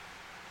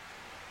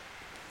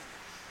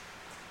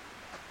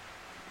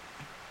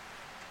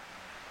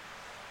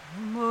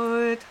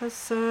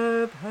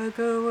tassa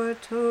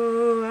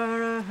bhagavato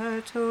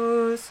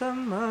arahato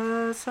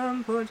samma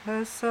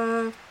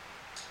sambuddhassa.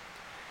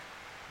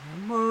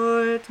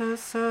 Namo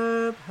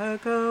tassa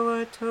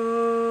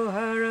bhagavato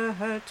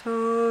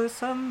arahato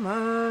samma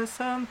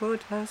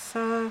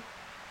sambuddhassa.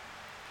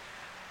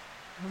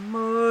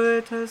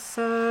 Namo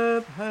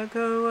tassa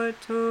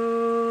bhagavato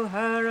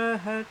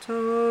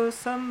arahato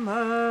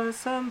samma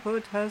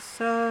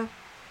sambuddhassa.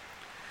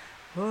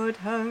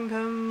 Buddhang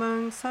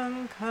dhammang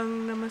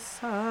sanghang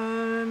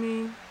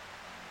namasami.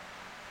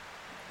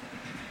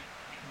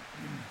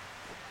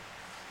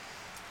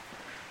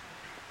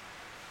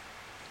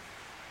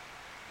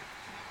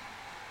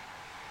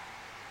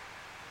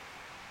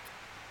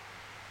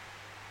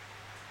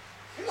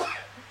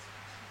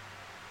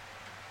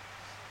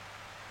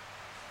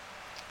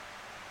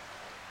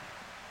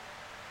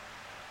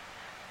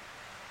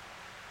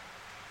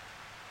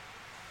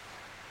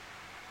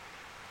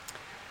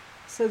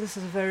 So this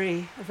is a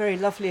very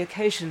lovely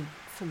occasion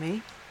for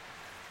me.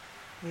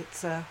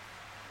 It's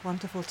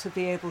wonderful to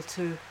be able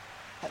to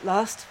at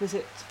last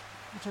visit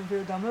Ajahn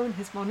Viradhammo in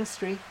his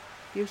monastery,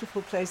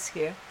 beautiful place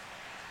here,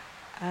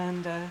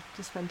 and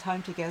to spend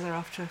time together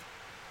after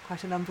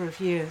quite a number of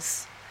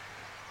years.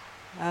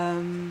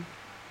 And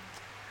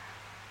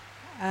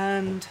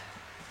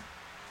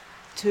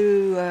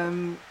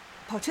to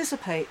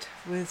participate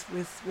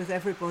with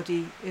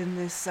everybody in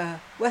this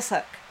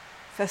Wesak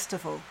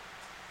festival,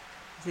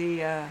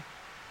 the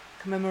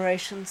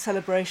commemoration,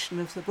 celebration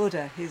of the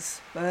Buddha,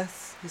 his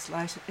birth, his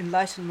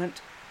enlightenment,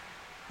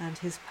 and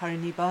his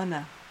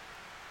parinibbana.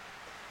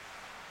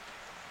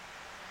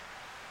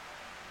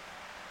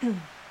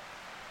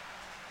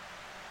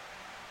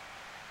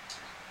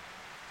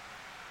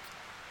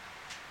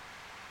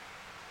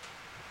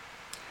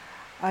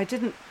 I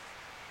didn't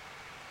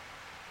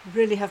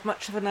really have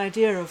much of an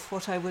idea of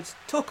what I would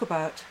talk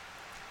about.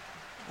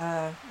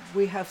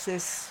 We have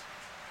this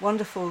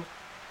wonderful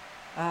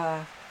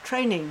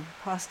training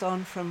passed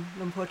on from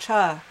Luang Por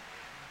Chah,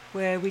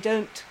 where we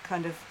don't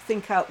kind of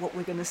think out what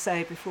we're going to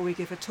say before we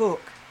give a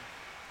talk,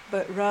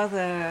 but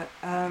rather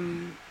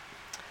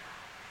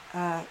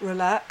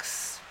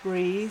relax,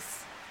 breathe,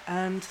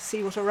 and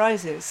see what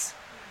arises.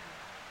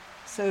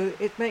 So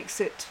it makes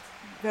it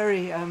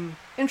very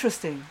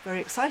interesting,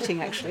 very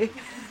exciting actually.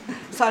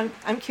 So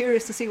I'm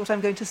curious to see what I'm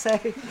going to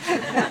say.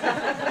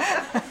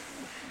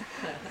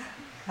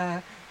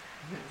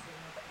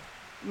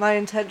 My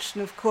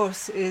intention, of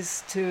course,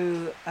 is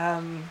to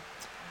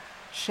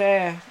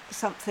share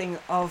something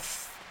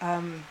of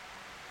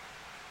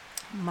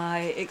my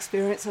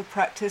experience of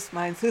practice,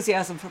 my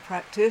enthusiasm for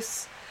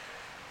practice,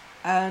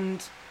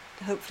 and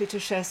hopefully to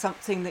share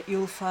something that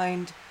you'll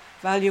find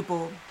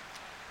valuable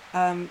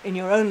in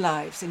your own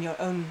lives, in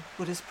your own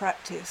Buddhist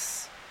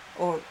practice,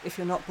 or if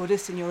you're not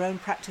Buddhist, in your own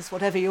practice,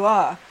 whatever you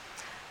are.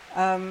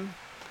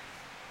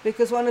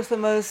 Because one of the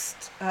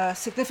most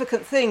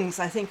significant things,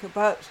 I think,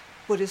 about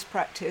Buddhist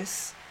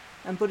practice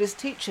and Buddhist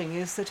teaching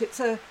is that it's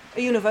a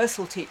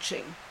universal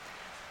teaching.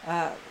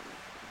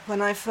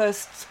 When I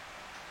first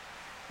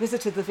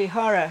visited the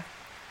vihara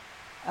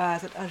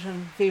that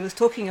Ajahn V was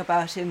talking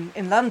about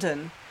in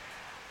London,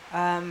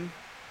 I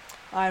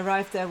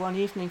arrived there one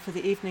evening for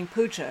the evening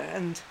puja,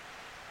 and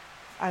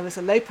I was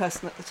a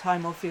layperson at the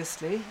time,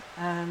 obviously,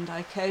 and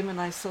I came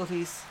and I saw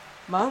these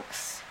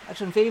monks.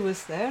 Ajahn V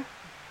was there,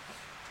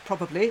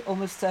 probably,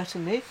 almost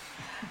certainly,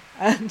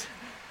 and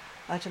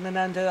Ajahn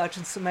Anando,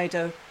 Ajahn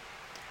Sumedho,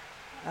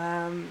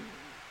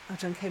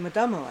 Ajahn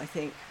Kemadhammo, I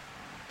think,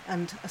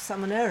 and a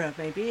samanera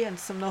maybe, and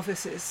some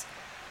novices.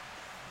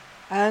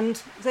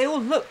 And they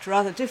all looked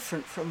rather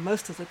different from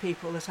most of the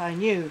people that I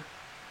knew.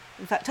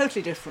 In fact,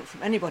 totally different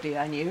from anybody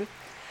I knew.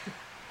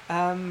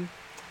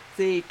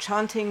 The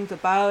chanting, the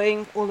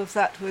bowing, all of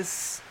that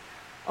was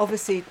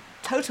obviously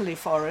totally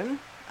foreign.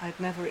 I'd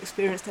never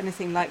experienced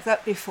anything like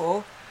that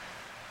before.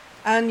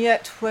 And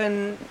yet,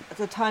 when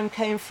the time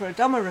came for a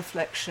Dhamma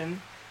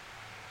reflection,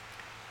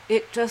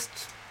 I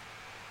just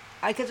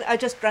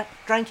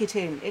drank it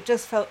in. It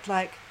just felt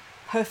like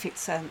perfect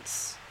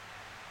sense.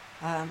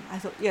 I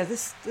thought, yeah,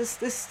 this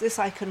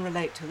I can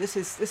relate to. This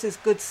is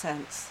good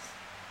sense.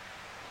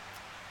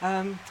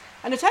 And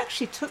it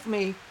actually took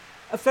me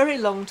a very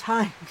long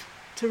time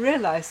to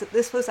realize that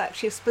this was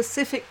actually a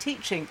specific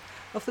teaching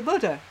of the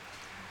Buddha,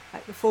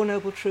 like the Four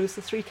Noble Truths,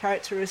 the three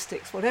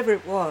characteristics, whatever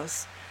it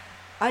was.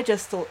 I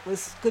just thought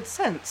was good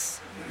sense.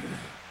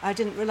 I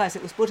didn't realize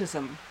it was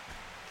Buddhism.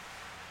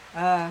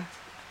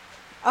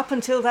 Up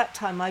until that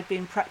time, I'd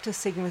been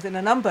practicing within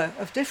a number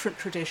of different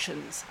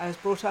traditions. I was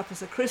brought up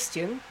as a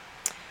Christian,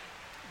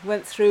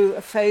 went through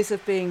a phase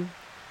of being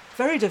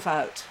very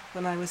devout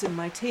when I was in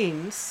my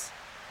teens,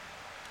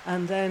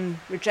 and then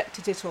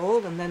rejected it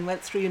all, and then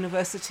went through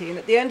university. And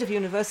at the end of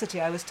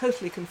university, I was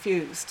totally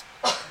confused,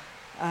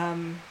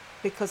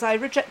 because I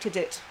rejected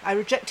it. I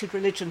rejected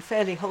religion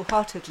fairly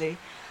wholeheartedly,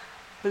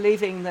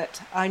 believing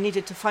that I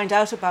needed to find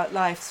out about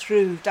life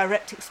through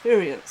direct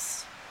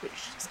experience,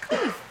 which is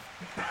kind of...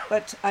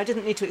 But I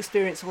didn't need to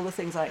experience all the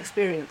things I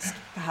experienced,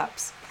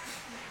 perhaps.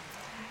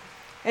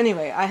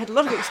 Anyway, I had a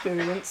lot of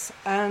experience,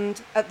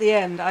 and at the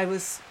end I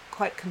was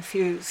quite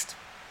confused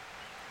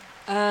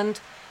and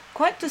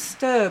quite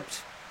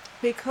disturbed,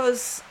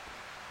 because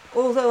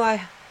although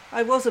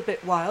I was a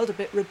bit wild, a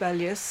bit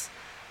rebellious,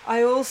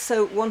 I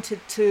also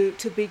wanted to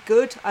be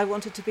good, I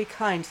wanted to be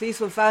kind. These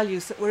were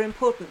values that were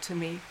important to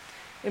me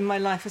in my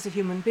life as a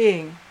human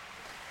being.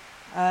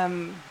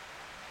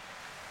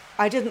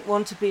 I didn't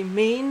want to be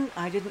mean,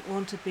 I didn't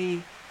want to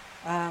be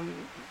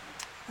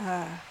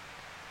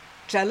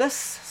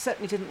jealous,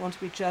 certainly didn't want to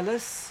be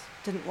jealous,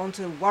 didn't want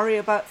to worry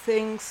about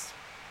things,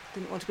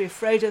 didn't want to be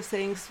afraid of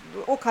things,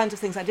 all kinds of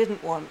things I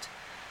didn't want.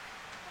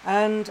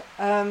 And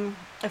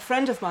a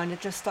friend of mine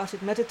had just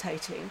started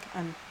meditating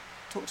and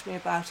talked to me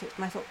about it,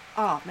 and I thought,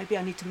 maybe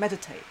I need to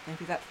meditate,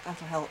 maybe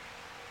that'll help.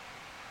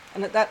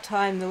 And at that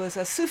time there was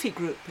a Sufi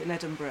group in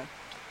Edinburgh,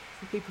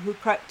 people who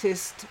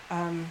practiced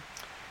had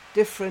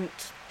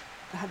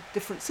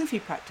different Sufi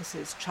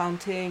practices,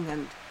 chanting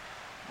and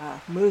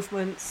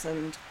movements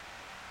and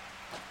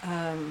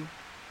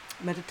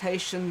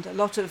meditation. I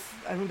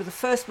remember the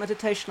first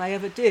meditation I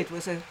ever did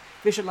was a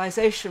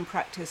visualization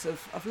practice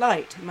of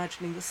light,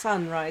 imagining the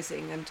sun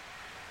rising and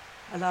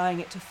allowing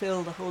it to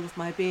fill the whole of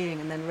my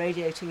being and then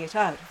radiating it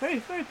out. Very,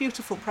 very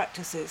beautiful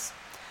practices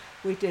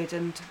we did,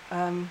 and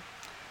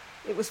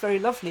it was very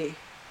lovely.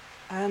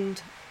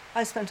 And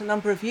I spent a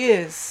number of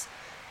years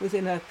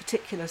within a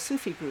particular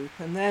Sufi group,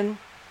 and then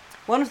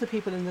one of the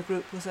people in the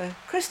group was a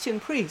Christian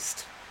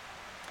priest,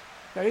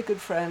 very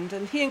good friend,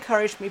 and he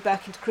encouraged me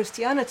back into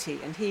Christianity,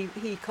 and he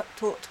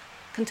taught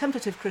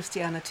contemplative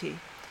Christianity,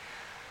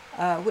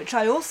 which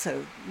I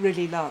also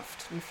really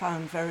loved and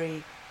found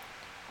very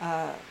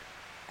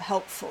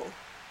helpful.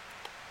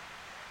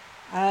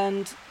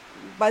 And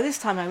by this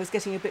time I was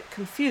getting a bit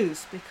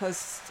confused,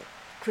 because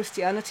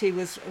Christianity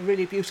was a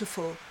really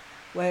beautiful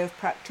way of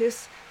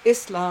practice.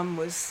 Islam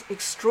was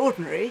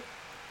extraordinary.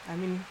 I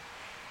mean,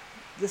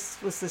 this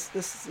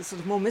sort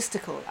of more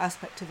mystical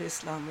aspect of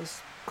Islam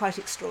was quite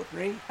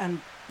extraordinary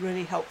and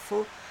really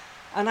helpful.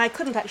 And I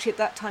couldn't actually at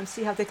that time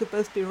see how they could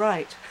both be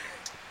right.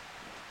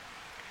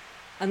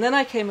 And then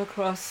I came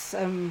across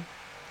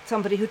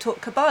somebody who taught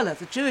Kabbalah,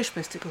 the Jewish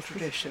mystical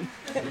tradition.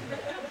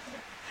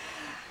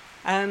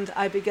 And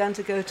I began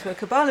to go to a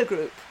Kabbalah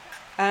group.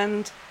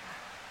 And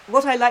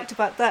what I liked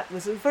about that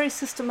was a very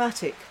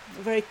systematic,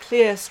 a very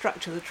clear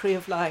structure, the tree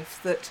of life,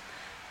 that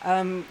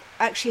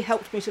actually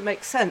helped me to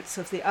make sense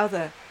of the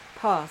other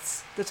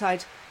paths that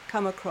I'd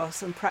come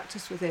across and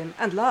practiced within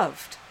and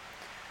loved.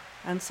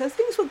 And so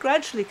things were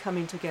gradually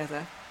coming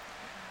together.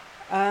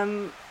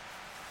 And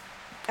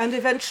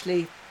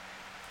eventually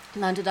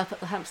landed up at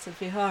the Hampstead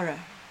Vihara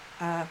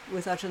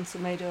with Ajahn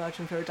Sumedho,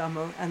 Ajahn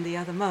Viradhammo and the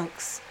other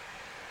monks.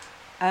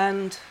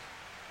 And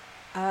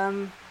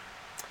I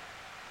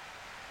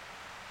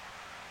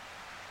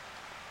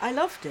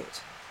loved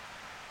it.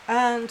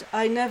 And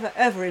I never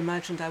ever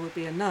imagined I would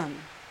be a nun.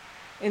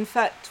 In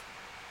fact,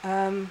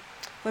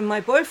 when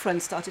my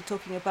boyfriend started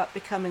talking about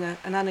becoming an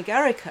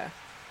anagarika,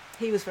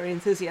 he was very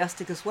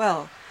enthusiastic as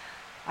well.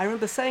 I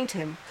remember saying to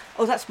him,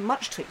 "Oh, that's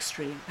much too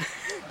extreme.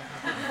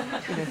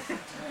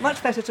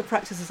 Much better to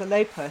practice as a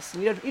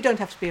layperson. You don't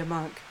have to be a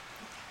monk."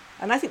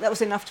 And I think that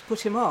was enough to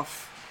put him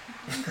off.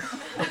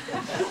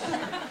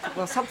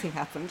 Well, something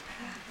happened.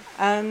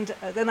 And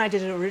then I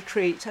did a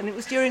retreat, and it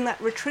was during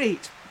that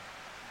retreat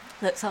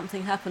that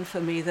something happened for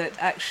me that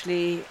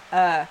actually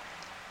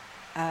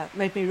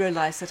made me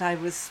realise that I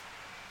was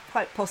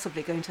quite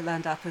possibly going to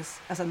land up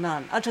as a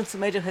nun. Ajahn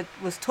Sumedho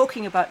was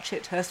talking about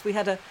Chithurst. We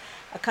had a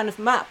kind of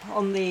map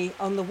on the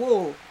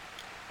wall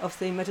of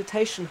the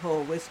meditation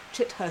hall with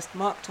Chithurst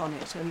marked on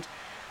it, and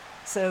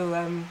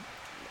so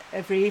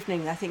every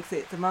evening I think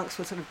the monks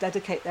would sort of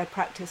dedicate their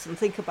practice and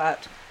think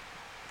about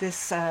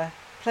this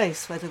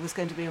place where there was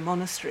going to be a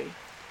monastery.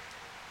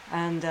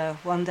 And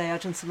one day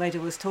Ajahn Sumedho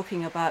was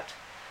talking about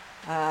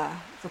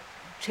the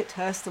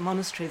Chithurst, the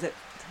monastery, that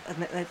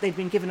they'd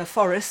been given a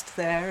forest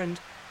there,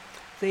 and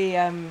the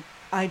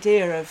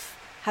idea of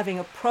having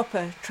a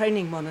proper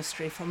training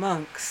monastery for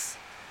monks.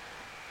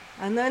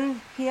 And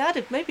then he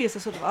added, maybe as a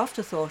sort of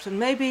afterthought, and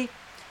maybe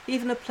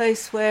even a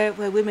place where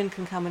women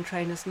can come and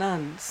train as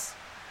nuns.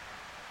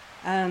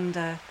 And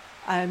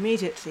I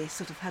immediately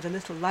sort of had a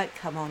little light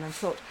come on and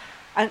thought,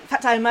 in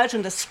fact I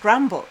imagined a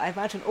scramble. I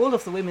imagined all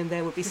of the women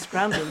there would be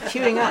scrambling,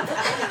 queuing up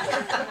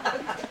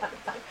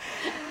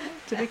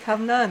to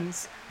become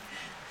nuns.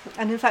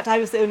 And in fact I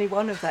was the only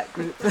one of that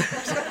group.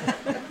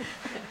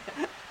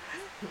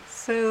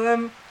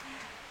 So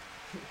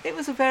it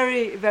was a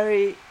very,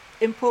 very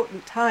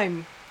important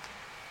time,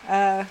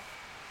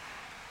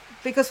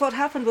 because what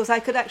happened was I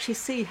could actually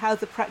see how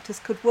the practice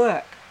could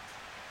work.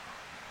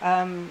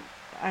 I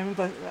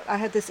remember I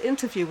had this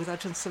interview with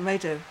Ajahn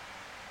Sumedho,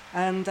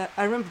 and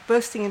I remember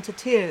bursting into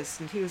tears.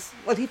 And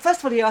first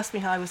of all he asked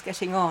me how I was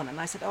getting on,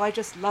 and I said, "Oh, I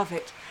just love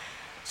it.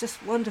 It's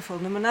just wonderful.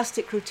 And the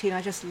monastic routine,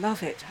 I just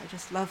love it. I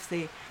just love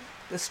the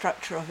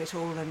structure of it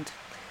all and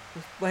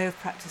the way of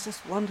practice,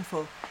 just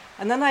wonderful."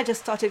 And then I just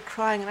started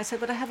crying, and I said,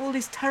 "But I have all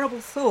these terrible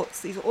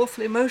thoughts, these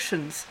awful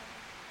emotions."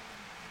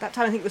 that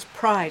time I think it was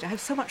pride. I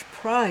have so much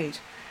pride.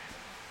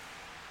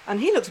 And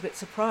he looked a bit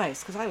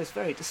surprised because I was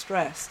very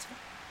distressed.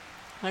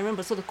 I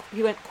remember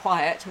he went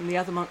quiet and the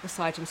other monk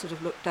beside him sort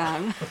of looked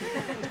down.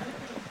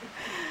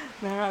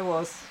 There I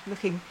was,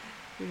 looking,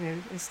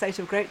 in a state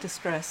of great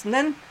distress. And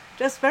then,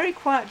 just very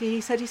quietly,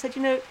 he said, it's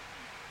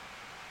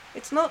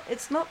not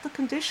the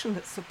condition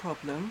that's the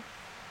problem.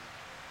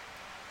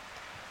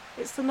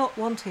 It's the not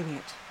wanting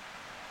it.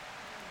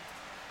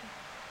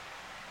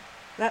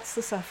 That's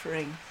the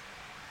suffering.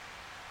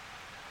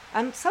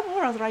 And somehow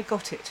or other I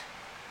got it.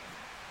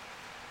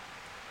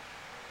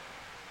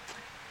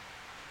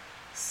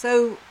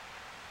 So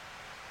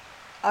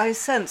I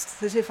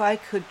sensed that if I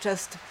could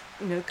just,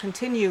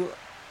 continue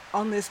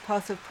on this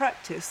path of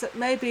practice, that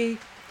maybe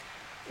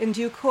in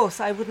due course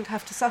I wouldn't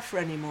have to suffer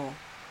anymore.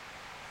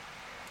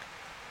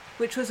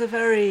 Which was a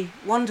very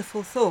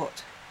wonderful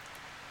thought.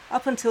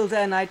 Up until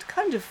then I'd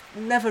kind of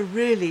never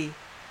really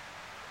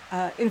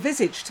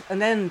envisaged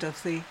an end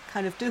of the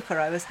kind of dukkha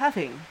I was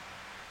having.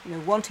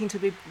 Wanting to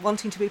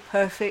be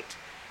perfect,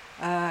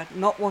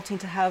 not wanting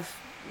to have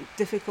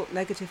difficult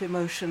negative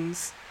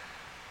emotions,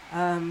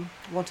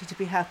 wanting to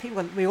be happy.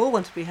 Well, we all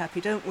want to be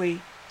happy, don't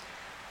we?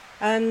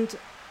 And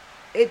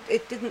I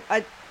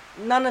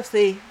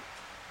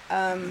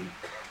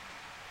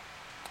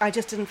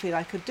just didn't feel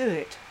I could do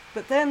it.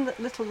 But then the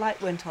little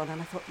light went on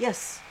and I thought,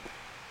 yes,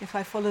 if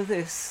I follow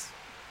this,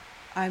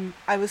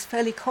 I was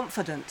fairly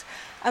confident.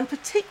 And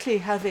particularly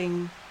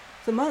having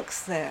the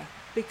monks there,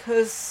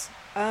 because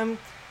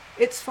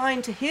it's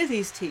fine to hear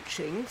these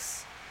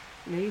teachings.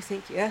 You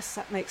think, yes,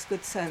 that makes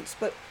good sense.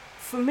 But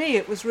for me,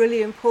 it was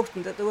really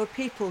important that there were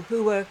people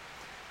who were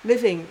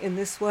living in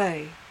this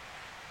way.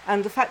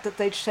 And the fact that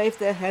they'd shaved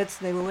their heads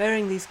and they were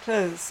wearing these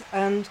clothes,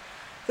 and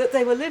that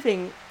they were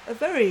living a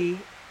very,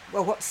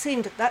 what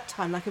seemed at that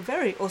time like a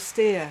very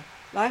austere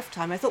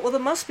lifetime. I thought, well, there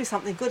must be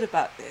something good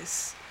about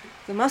this.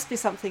 There must be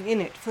something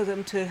in it for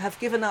them to have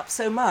given up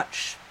so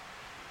much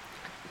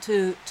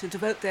to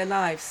devote their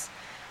lives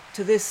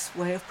to this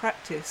way of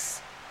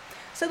practice.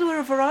 So there were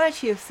a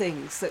variety of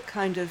things that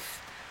kind of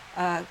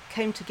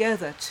came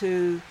together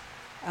to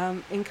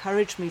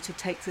encourage me to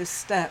take this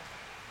step.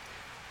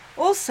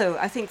 Also,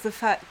 I think the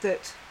fact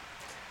that,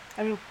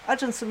 Ajahn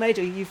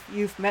Sumedho,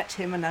 you've met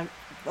him, and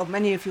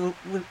many of you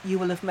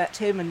will have met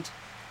him, and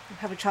you'll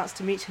have a chance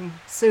to meet him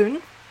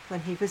soon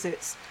when he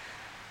visits.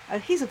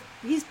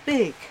 He's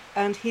big,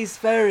 and he's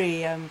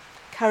very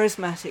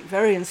charismatic,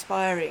 very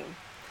inspiring.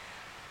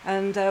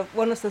 And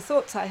one of the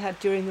thoughts I had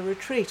during the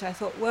retreat, I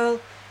thought, well,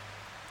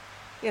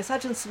 yes,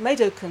 Ajahn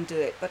Sumedho can do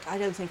it, but I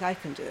don't think I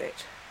can do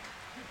it.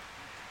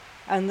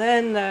 And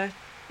then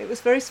it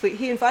was very sweet.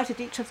 He invited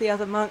each of the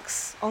other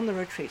monks on the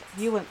retreat.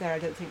 You weren't there, I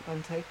don't think,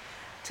 Bhante,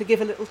 to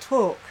give a little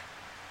talk.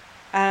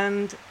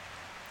 And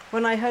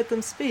when I heard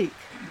them speak,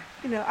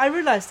 I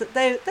realised that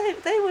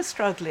they were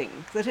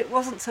struggling, that it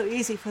wasn't so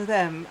easy for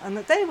them, and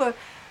that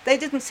they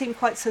didn't seem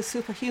quite so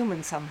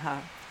superhuman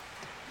somehow.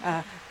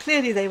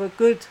 Clearly they were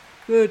good,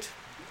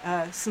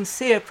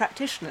 sincere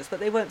practitioners, but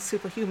they weren't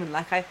superhuman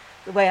like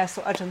the way I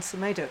saw Ajahn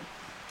Sumedho.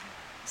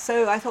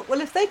 So I thought,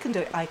 well, if they can do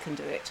it, I can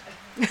do it.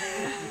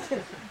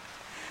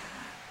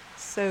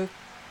 So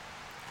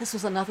this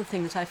was another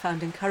thing that I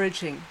found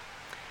encouraging.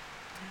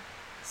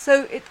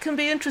 So it can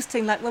be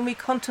interesting, like when we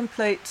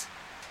contemplate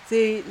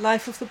the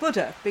life of the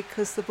Buddha,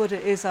 because the Buddha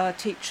is our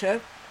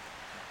teacher,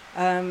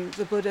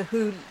 the Buddha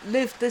who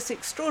lived this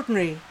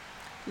extraordinary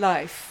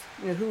life,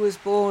 who was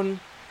born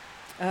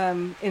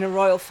in a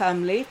royal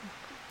family.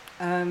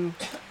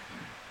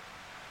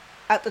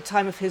 At the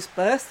time of his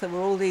birth, there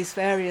were all these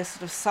various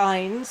sort of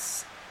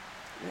signs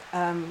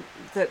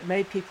that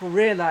made people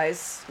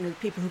realise,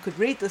 people who could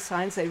read the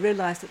signs, they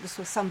realised that this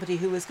was somebody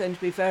who was going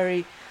to be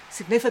very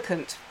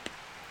significant,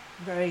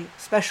 very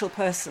special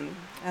person.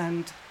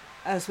 And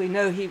as we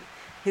know,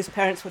 his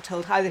parents were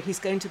told either he's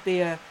going to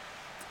be a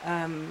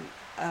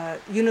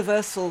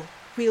universal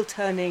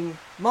wheel-turning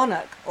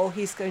monarch, or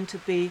he's going to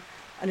be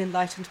an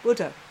enlightened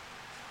Buddha.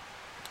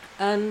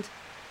 And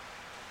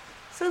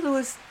so there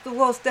was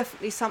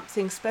definitely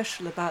something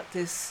special about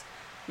this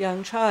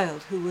young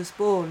child who was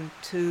born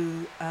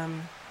to,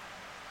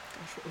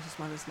 what was his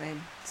mother's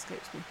name? It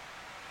escapes me.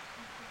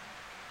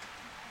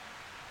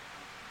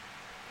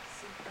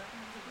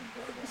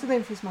 What's the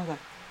name of his mother?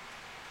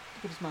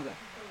 Buddha's mother.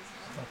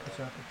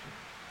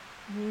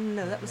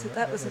 No, that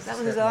was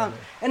his aunt.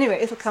 Anyway,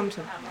 it'll come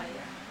to him.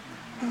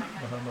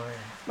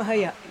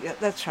 Mahaya. Yeah,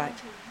 that's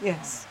right.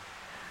 Yes.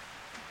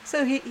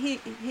 So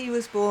he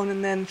was born,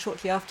 and then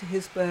shortly after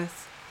his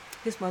birth,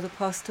 his mother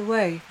passed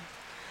away,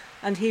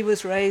 and he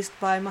was raised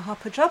by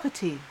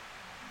Mahapajapati,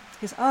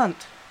 his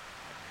aunt,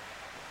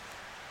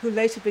 who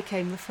later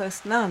became the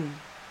first nun.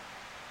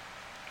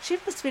 She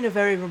must have been a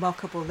very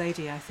remarkable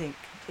lady, I think,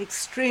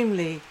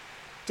 extremely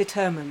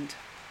determined.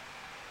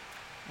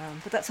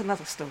 But that's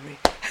another story.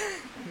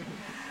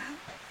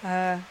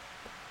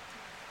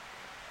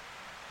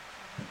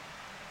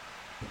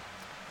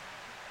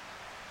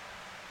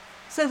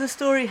 So the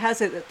story has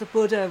it that the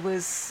Buddha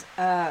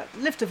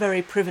lived a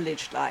very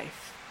privileged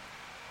life.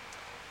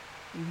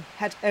 He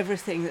had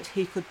everything that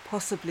he could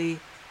possibly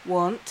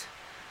want,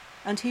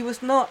 and he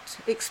was not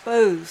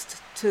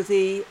exposed to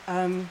the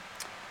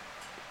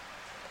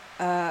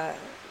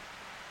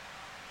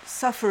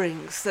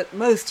sufferings that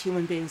most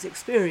human beings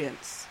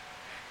experience.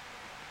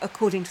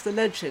 According to the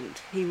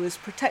legend, he was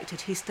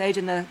protected. He stayed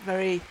in a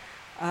very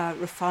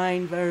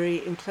refined,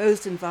 very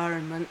enclosed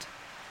environment,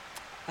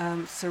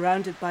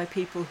 surrounded by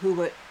people who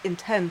were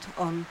intent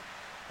on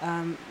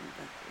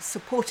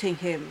supporting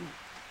him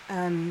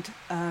and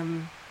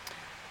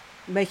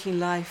making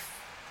life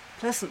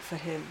pleasant for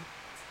him.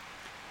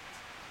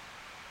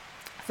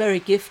 Very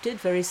gifted,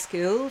 very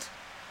skilled,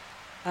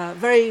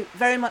 very,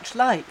 very much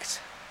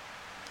liked.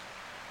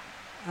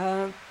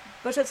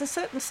 But at a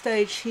certain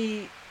stage,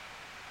 he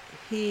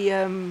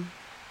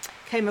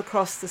came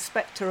across the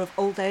spectre of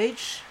old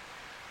age,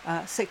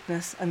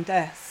 sickness and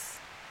death,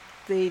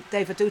 the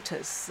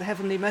Devadutas, the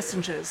heavenly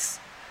messengers.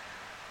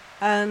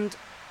 And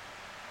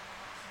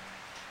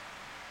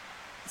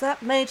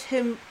that made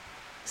him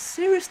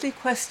seriously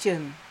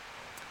question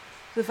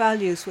the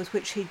values with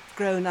which he'd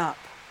grown up.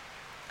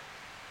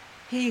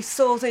 He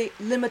saw the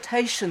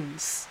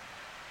limitations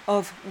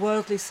of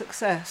worldly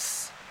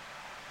success,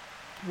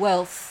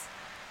 wealth,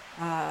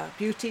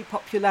 beauty,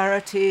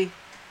 popularity,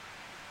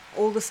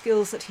 all the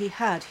skills that he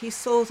had. He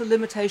saw the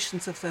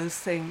limitations of those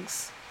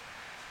things.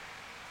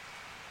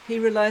 He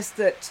realized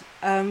that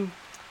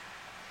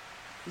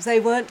they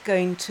weren't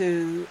going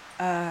to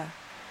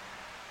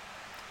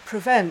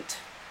prevent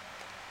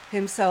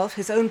himself,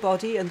 his own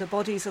body, and the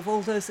bodies of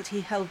all those that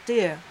he held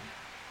dear.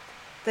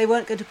 They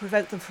weren't going to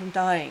prevent them from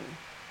dying,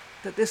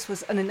 that this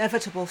was an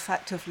inevitable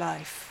fact of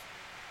life.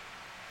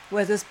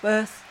 Where there's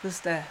birth,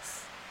 there's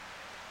death.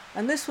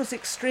 And this was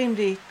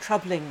extremely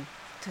troubling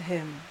to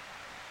him.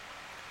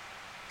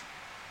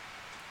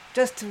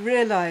 Just to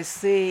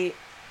realize the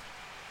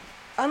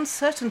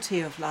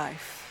uncertainty of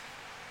life,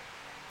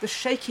 the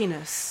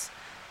shakiness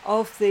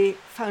of the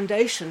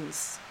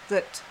foundations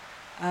that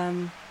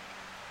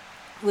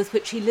with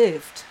which he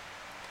lived.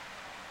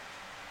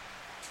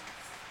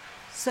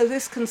 So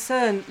this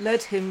concern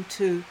led him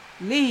to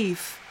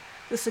leave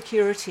the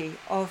security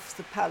of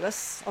the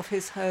palace, of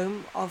his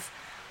home, of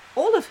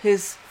all of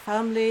his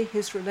family,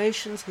 his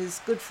relations, his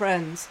good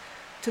friends,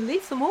 to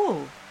leave them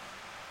all.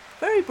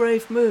 Very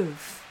brave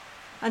move.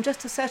 And just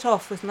to set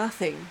off with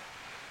nothing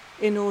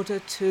in order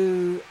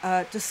to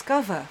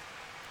discover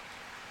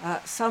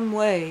some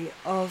way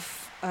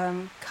of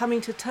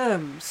coming to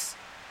terms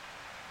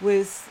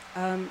with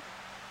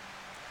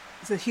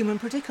the human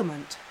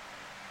predicament.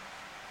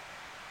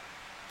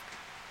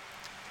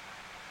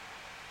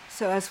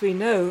 So as we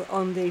know,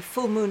 on the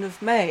full moon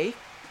of May,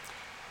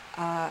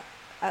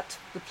 at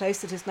the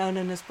place that is now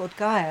known as Bodh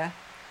Gaya,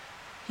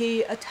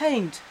 he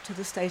attained to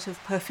the state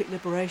of perfect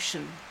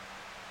liberation.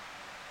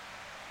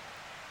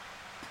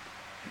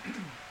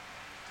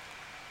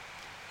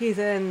 He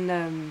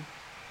then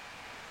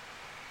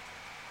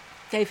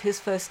gave his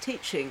first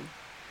teaching,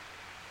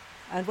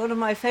 and one of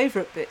my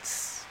favourite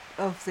bits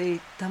of the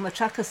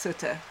Dhammacakka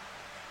Sutta,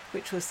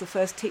 which was the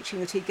first teaching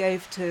that he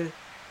gave to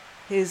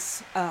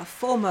his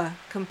former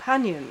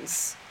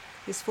companions,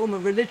 his former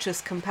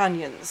religious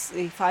companions,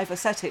 the 5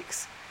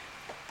 ascetics.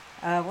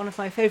 One of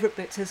my favourite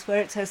bits is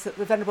where it says that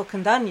the Venerable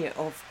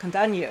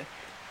Kandanya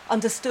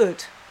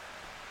understood.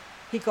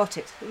 He got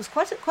it. It was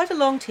quite a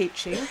long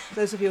teaching.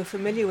 Those of you who are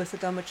familiar with the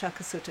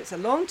Dhammacakka Sutta, it's a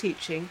long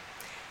teaching,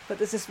 but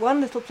there's this one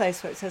little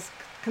place where it says,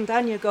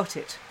 Kandanya got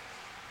it.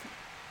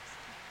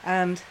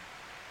 And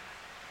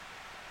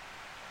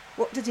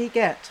what did he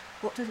get?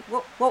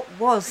 What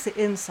was the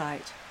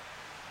insight?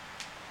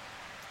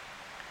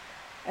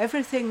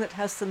 Everything that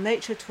has the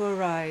nature to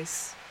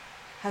arise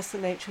has the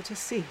nature to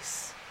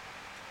cease.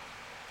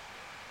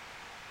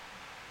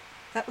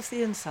 That was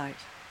the insight.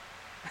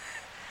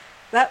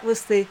 That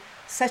was the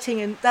setting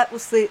in, that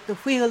was the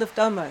wheel of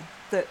Dhamma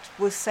that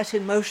was set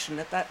in motion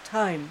at that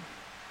time.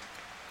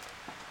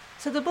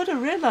 So the Buddha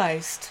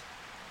realized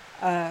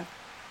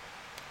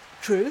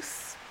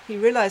truth. He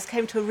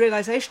came to a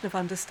realization of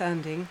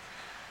understanding,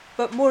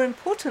 but more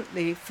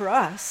importantly for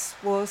us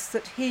was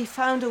that he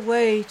found a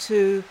way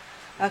to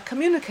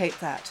communicate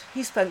that.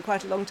 He spent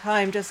quite a long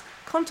time just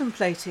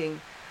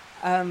contemplating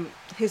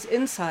his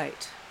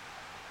insight,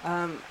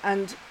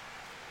 and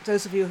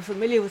those of you who are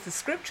familiar with the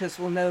scriptures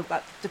will know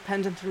about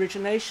dependent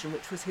origination,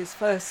 which was his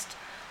first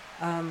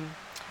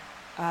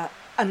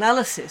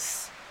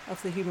analysis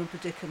of the human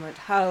predicament,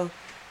 how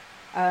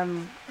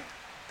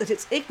that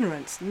it's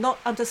ignorance, not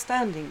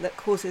understanding, that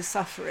causes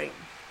suffering,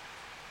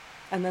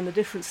 and then the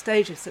different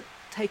stages that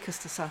take us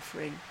to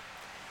suffering.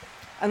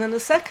 And then the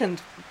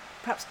second,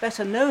 perhaps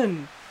better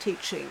known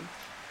teaching,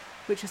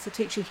 which is the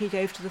teaching he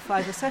gave to the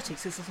 5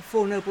 ascetics, is the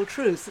 4 Noble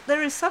Truths, that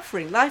there is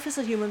suffering. Life as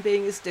a human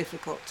being is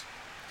difficult.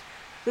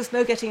 There's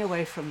no getting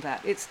away from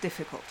that. It's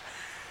difficult.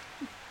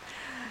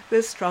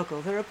 There's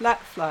struggle. There are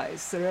black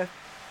flies.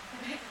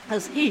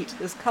 There's heat.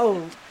 There's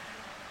cold.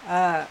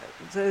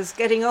 There's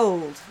getting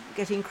old,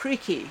 getting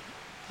creaky,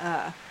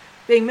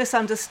 being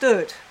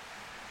misunderstood.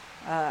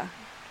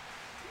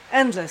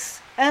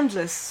 Endless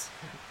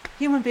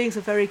human beings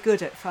are very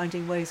good at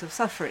finding ways of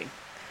suffering.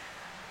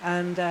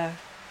 And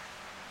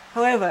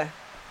however,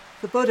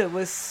 the Buddha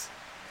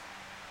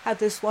had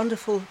this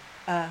wonderful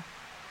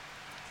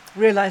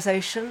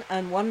realization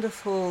and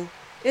wonderful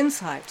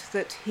insight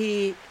that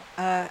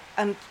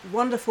and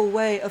wonderful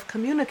way of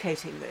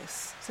communicating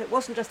this. So it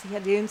wasn't just he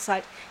had the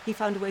insight, he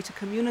found a way to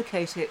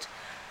communicate it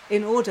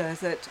in order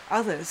that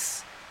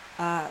others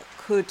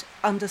could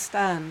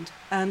understand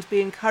and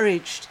be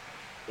encouraged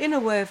in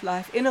a way of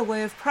life, in a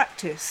way of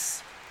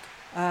practice,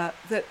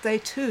 that they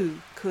too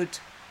could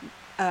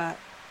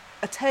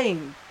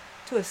attain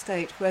to a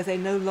state where they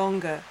no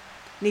longer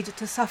needed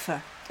to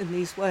suffer in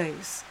these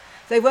ways.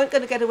 They weren't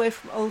going to get away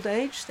from old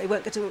age, they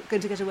weren't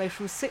going to get away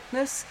from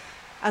sickness,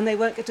 and they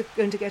weren't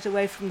going to get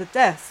away from the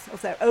death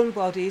of their own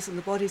bodies and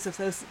the bodies of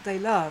those that they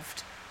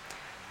loved.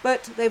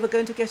 But they were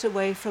going to get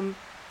away from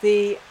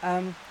the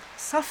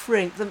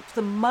suffering,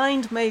 the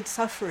mind-made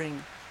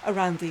suffering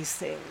around these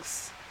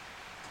things.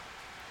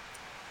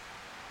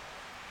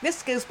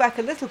 This goes back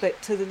a little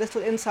bit to the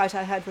little insight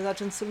I had with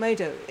Ajahn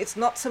Sumedho. It's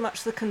not so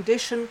much the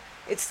condition,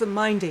 it's the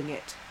minding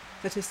it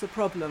that is the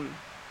problem.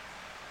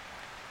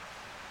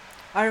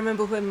 I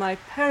remember when my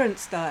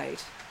parents died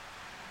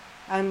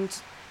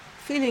and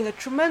feeling a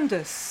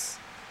tremendous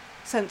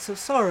sense of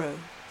sorrow.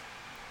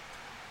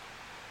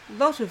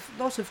 Lot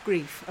of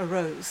grief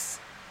arose.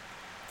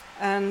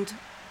 And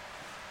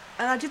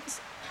I didn't,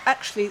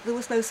 actually, there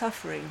was no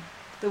suffering.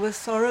 There was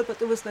sorrow, but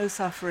there was no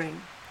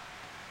suffering.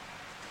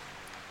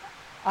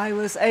 I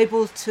was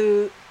able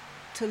to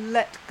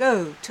let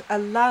go, to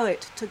allow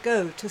it to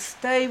go, to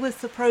stay with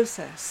the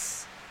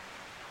process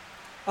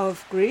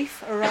of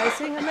grief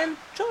arising and then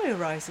joy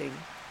arising.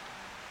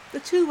 The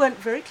two went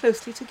very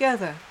closely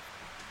together.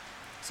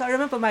 So I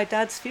remember my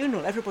dad's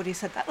funeral, everybody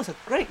said, that was a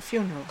great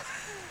funeral.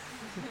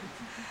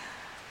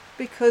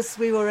 Because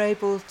we were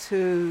able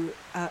to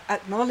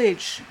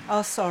acknowledge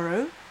our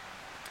sorrow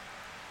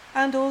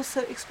and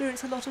also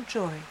experience a lot of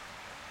joy,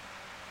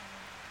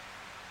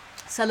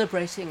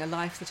 celebrating a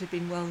life that had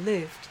been well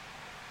lived.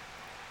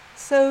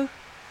 So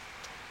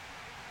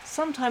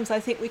sometimes I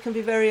think we can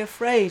be very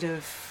afraid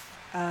of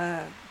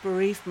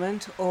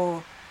bereavement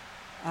or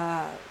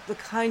the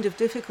kind of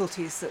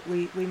difficulties that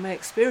we may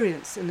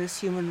experience in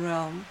this human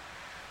realm.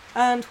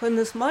 And when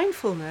there's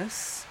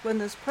mindfulness, when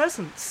there's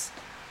presence,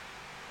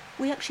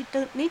 we actually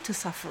don't need to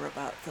suffer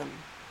about them.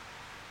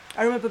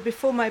 I remember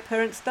before my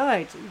parents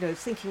died,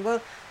 thinking,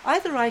 well,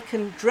 either I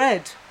can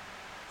dread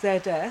their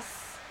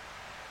death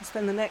and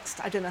spend the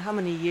next, I don't know how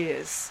many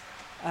years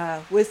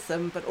with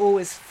them, but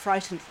always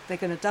frightened that they're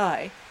going to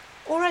die,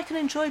 or I can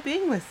enjoy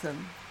being with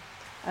them.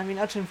 I mean,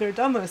 Ajahn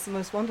Viradhamma is the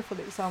most wonderful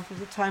example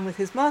of the time with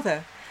his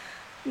mother.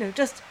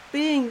 Just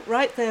being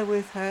right there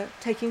with her,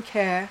 taking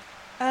care,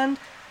 and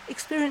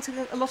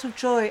experiencing a lot of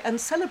joy and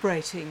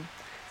celebrating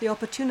the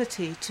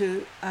opportunity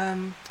to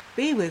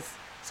be with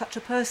such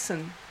a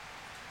person.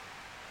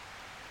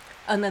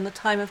 And then the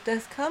time of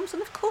death comes,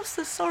 and of course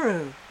there's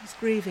sorrow, there's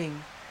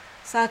grieving,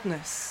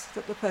 sadness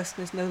that the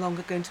person is no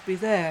longer going to be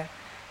there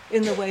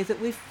in the way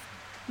that we've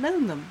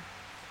known them.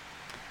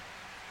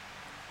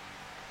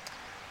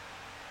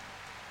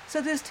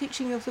 So there's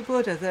teaching of the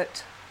Buddha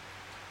that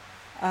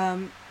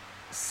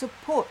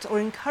support or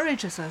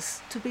encourages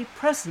us to be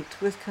present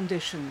with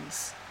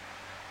conditions,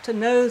 to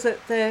know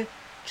that they're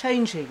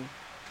changing.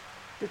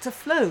 It's a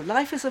flow.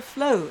 Life is a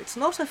flow. It's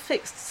not a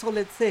fixed,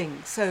 solid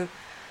thing. So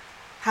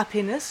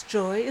happiness,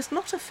 joy is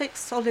not a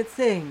fixed, solid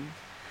thing.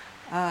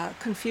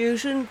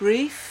 Confusion,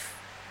 grief,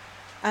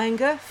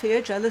 anger,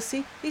 fear,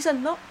 jealousy, these are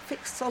not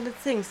fixed, solid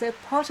things. They're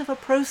part of a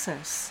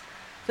process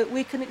that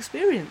we can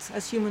experience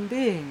as human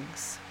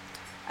beings.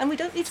 And we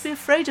don't need to be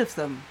afraid of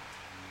them.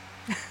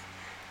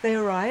 They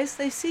arise,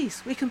 they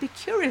cease. We can be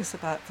curious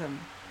about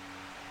them.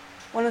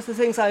 One of the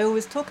things I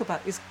always talk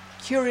about is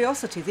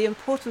curiosity, the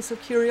importance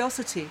of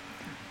curiosity.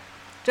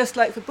 Just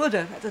like the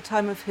Buddha at the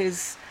time of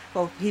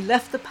he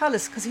left the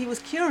palace because he was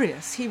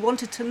curious. He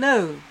wanted to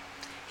know.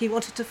 He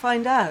wanted to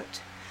find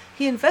out.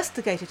 He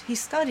investigated, he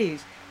studied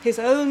his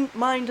own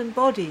mind and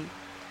body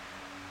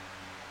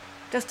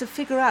just to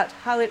figure out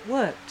how it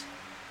worked.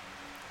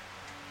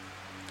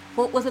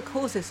 What were the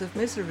causes of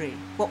misery?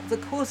 What were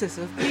the causes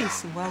of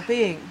peace and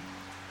well-being?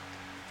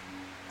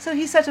 So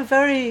he set a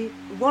very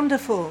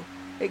wonderful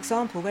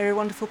example, very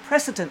wonderful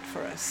precedent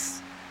for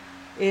us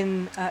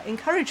in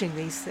encouraging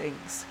these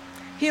things.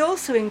 He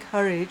also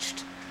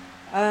encouraged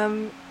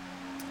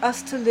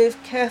us to live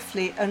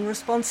carefully and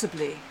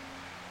responsibly.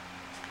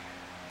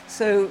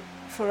 So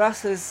for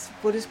us as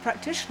Buddhist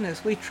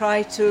practitioners, we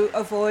try to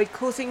avoid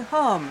causing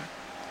harm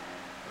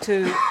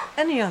to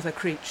any other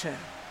creature.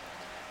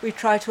 We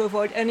try to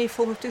avoid any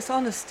form of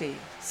dishonesty,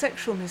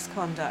 sexual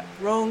misconduct,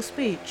 wrong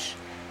speech,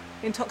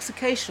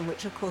 intoxication,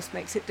 which of course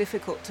makes it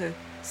difficult to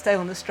stay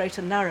on the straight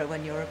and narrow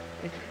when you're a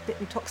bit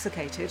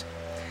intoxicated.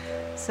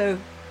 So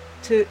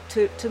to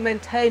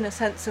maintain a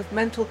sense of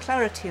mental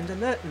clarity and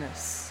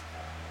alertness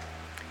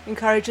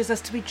encourages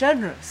us to be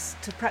generous,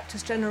 to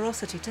practice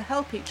generosity, to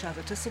help each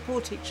other, to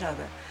support each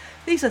other.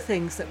 These are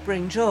things that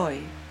bring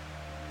joy.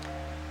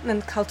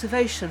 And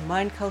cultivation,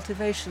 mind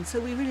cultivation. So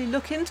we really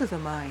look into the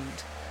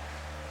mind.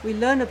 We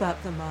learn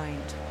about the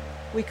mind.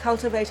 We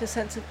cultivate a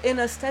sense of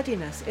inner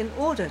steadiness in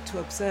order to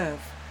observe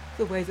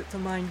the way that the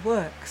mind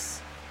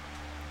works.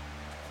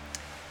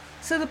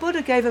 So the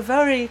Buddha gave a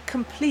very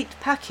complete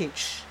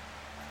package.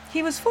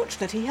 He was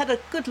fortunate, he had a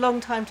good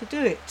long time to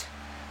do it.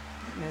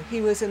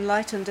 He was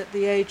enlightened at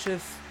the age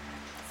of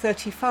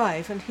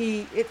 35, and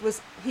he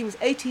was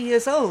 80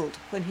 years old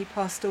when he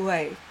passed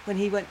away, when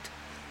he went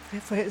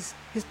for his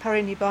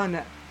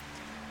parinibbana.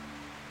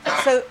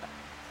 So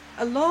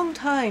a long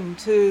time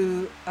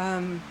to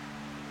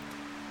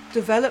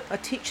develop a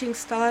teaching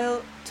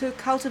style, to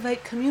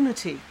cultivate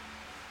community.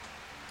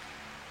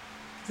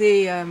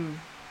 The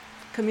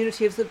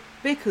community of the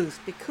bhikkhus,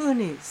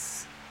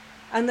 bhikkhunis,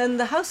 and then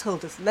the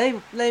householders, lay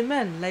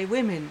men, lay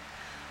women,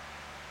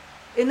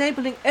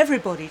 enabling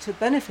everybody to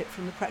benefit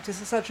from the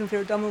practice. As Ajahn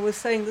Viradhamma was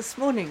saying this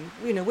morning,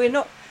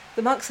 the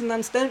monks and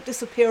nuns don't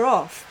disappear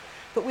off,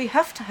 but we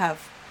have to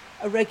have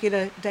a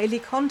regular daily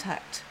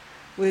contact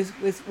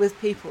with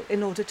people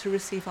in order to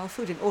receive our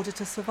food, in order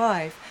to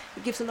survive.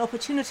 It gives an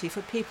opportunity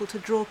for people to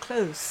draw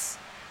close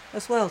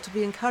as well, to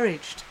be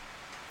encouraged.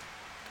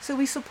 So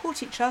we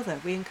support each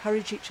other, we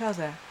encourage each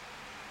other.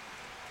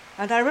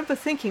 And I remember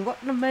thinking,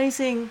 what an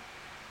amazing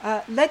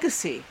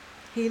legacy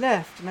he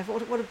left. And I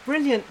thought, what a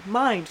brilliant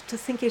mind to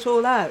think it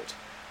all out.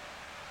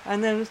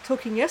 And then I was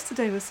talking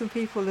yesterday with some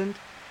people and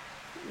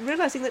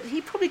realising that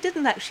he probably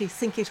didn't actually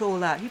think it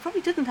all out. He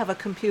probably didn't have a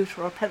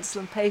computer or a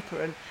pencil and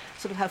paper and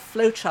sort of have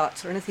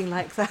flowcharts or anything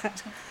like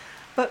that.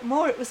 But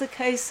more it was a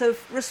case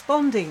of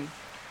responding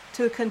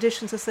to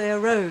conditions as they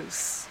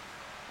arose.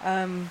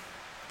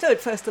 So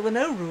at first there were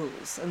no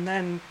rules, and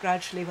then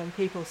gradually when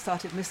people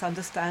started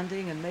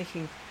misunderstanding and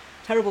making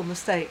terrible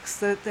mistakes,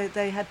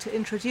 they had to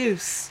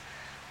introduce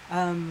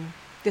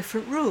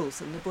different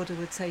rules. And the Buddha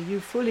would say, "You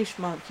foolish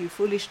monk, you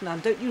foolish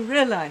nun, don't you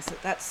realise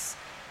that that's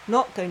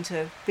not going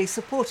to be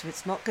supportive,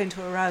 it's not going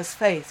to arouse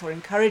faith or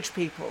encourage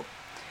people?"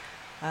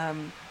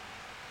 And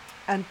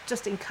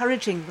just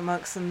encouraging the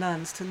monks and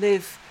nuns to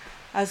live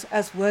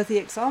as worthy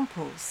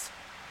examples.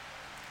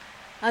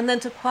 And then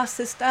to pass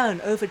this down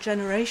over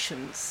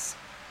generations.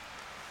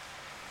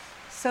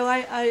 So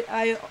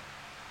I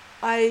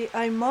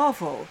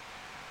marvel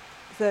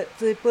that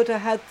the Buddha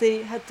had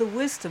the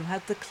wisdom,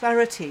 had the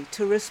clarity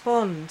to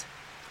respond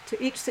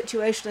to each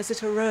situation as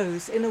it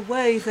arose in a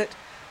way that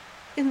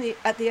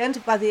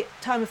by the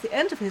time of the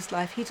end of his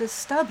life, he'd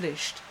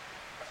established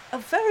a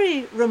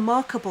very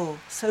remarkable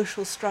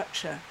social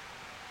structure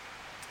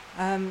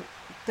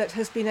that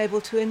has been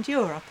able to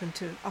endure up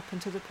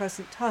until the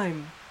present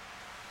time.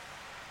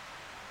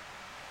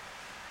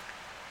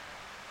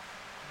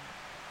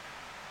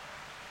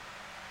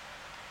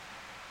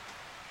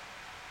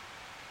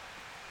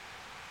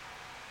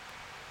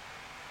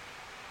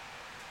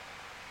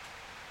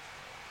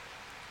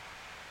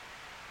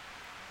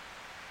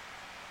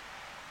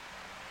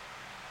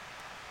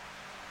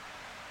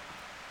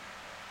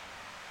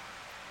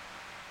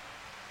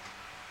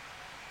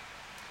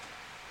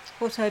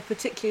 What I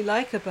particularly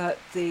like about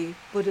the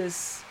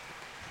Buddha's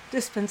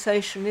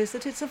dispensation is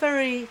that it's a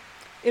very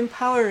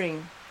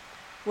empowering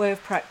way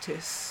of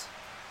practice.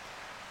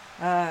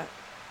 As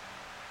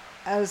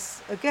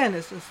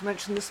was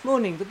mentioned this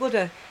morning, the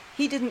Buddha,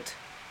 he couldn't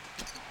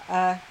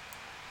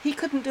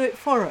do it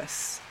for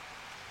us,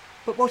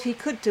 but what he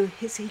could do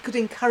is he could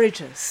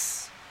encourage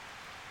us.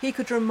 He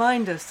could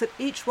remind us that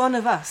each one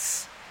of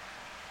us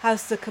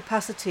has the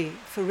capacity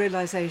for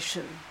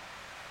realization.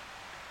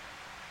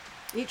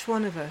 Each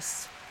one of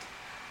us.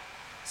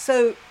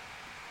 So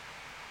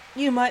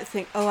you might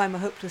think, oh, I'm a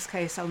hopeless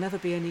case, I'll never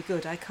be any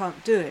good, I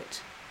can't do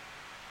it.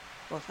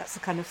 Well, that's the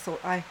kind of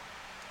thought I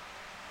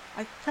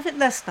have it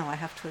less now, I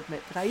have to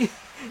admit, but I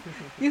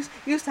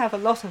used to have a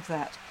lot of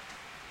that.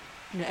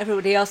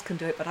 Everybody else can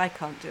do it, but I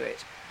can't do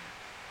it.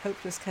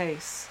 Hopeless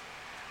case.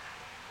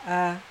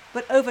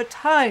 But over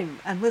time,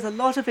 and with a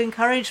lot of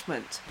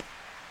encouragement,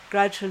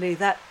 gradually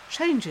that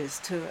changes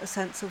to a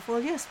sense of, well,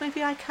 yes,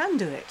 maybe I can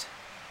do it.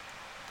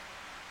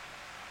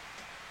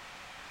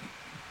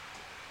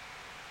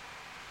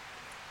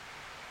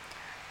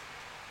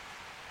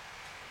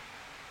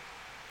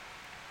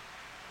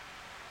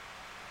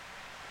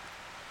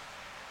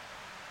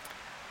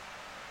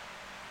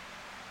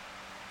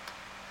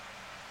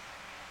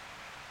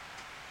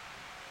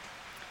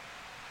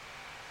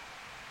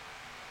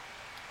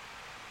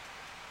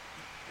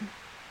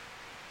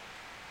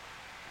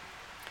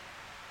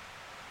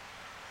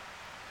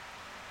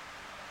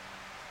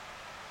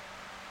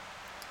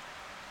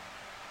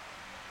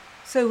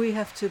 So we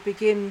have to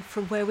begin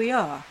from where we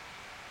are.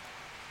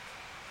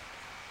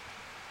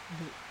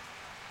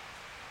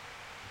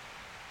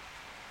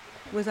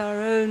 With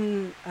our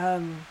own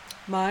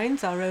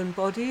minds, our own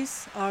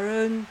bodies, our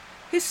own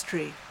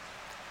history.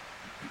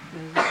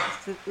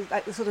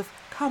 Like the sort of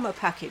karma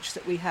package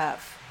that we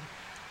have.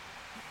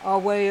 Our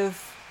way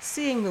of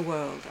seeing the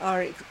world,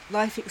 our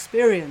life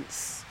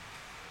experience.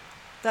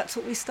 That's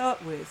what we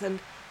start with. And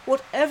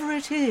whatever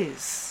it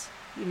is,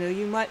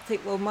 you might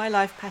think, well, my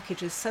life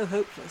package is so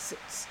hopeless,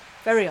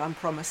 very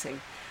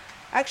unpromising.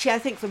 Actually, I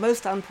think the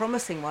most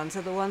unpromising ones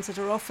are the ones that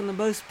are often the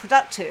most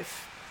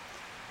productive.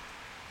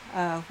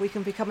 We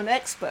can become an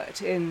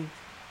expert in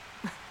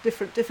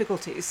different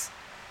difficulties,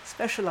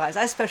 specialize.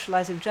 I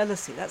specialize in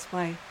jealousy, that's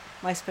my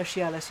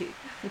speciality.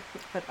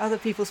 But other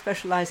people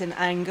specialize in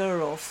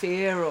anger or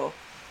fear, or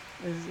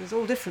there's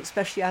all different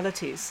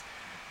specialities.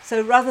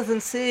 So rather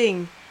than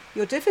seeing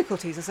your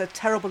difficulties as a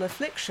terrible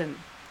affliction,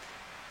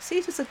 see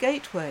it as a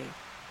gateway.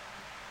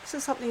 This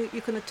is something that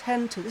you can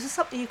attend to. This is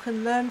something you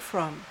can learn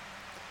from.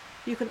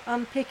 You can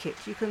unpick it.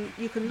 You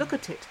can look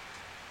at it.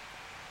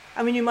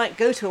 I mean, you might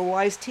go to a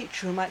wise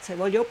teacher who might say,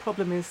 well, your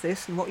problem is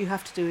this and what you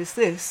have to do is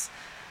this.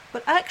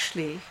 But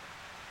actually,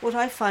 what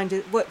I find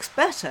it works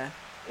better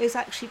is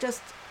actually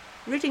just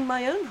reading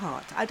my own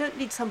heart. I don't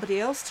need somebody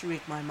else to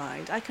read my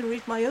mind. I can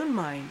read my own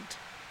mind.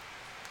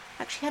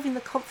 Actually having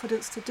the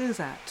confidence to do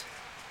that.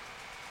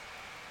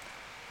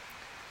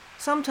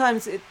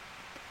 Sometimes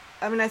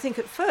I think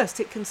at first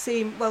it can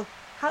seem, well,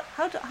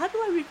 how do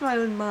I read my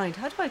own mind?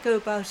 How do I go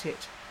about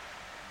it?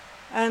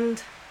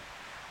 And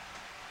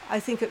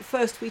I think at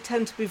first we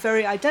tend to be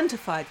very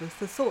identified with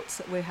the thoughts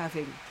that we're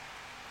having.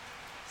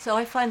 So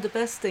I find the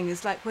best thing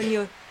is like when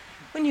you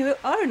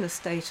are in a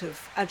state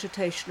of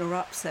agitation or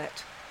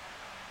upset,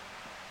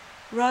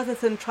 rather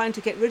than trying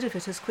to get rid of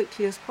it as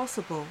quickly as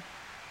possible,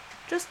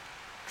 just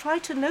try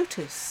to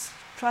notice,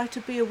 try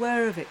to be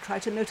aware of it, try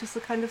to notice the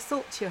kind of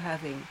thoughts you're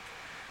having,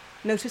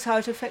 notice how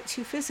it affects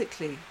you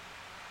physically,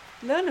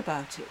 learn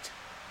about it.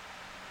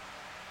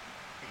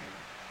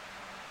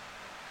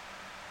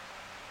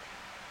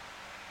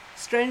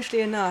 Strangely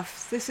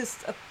enough, this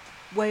is a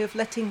way of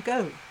letting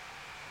go,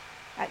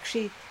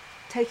 actually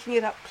taking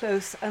it up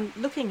close and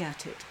looking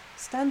at it,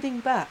 standing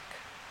back.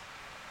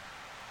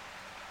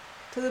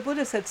 So the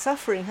Buddha said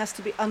suffering has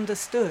to be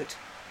understood.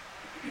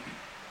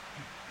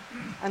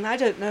 And I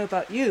don't know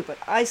about you, but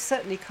I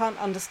certainly can't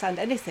understand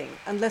anything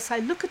unless I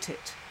look at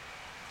it,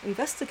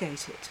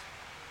 investigate it,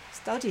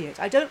 study it.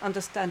 I don't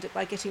understand it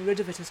by getting rid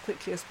of it as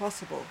quickly as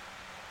possible.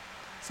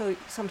 So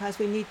sometimes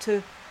we need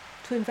to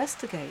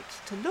investigate,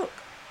 to look,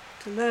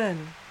 to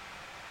learn.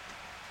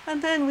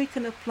 And then we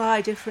can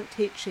apply different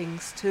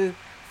teachings to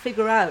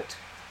figure out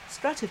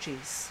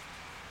strategies.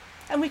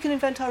 And we can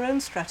invent our own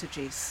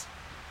strategies.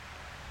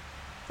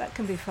 That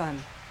can be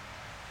fun.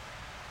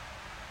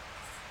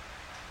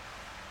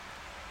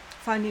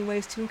 Finding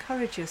ways to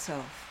encourage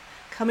yourself.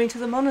 Coming to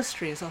the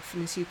monastery as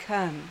often as you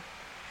can.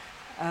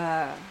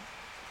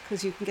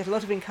 Because you can get a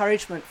lot of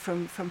encouragement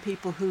from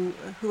people who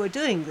are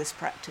doing this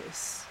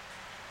practice.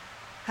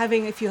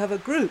 If you have a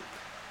group,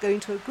 going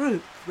to a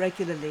group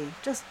regularly,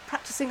 just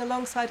practicing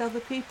alongside other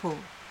people.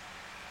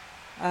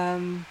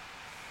 And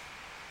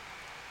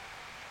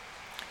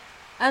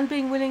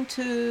being willing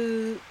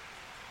to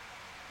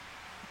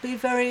be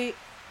very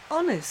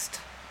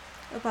honest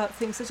about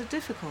things that are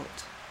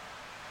difficult.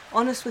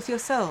 Honest with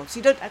yourselves.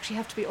 You don't actually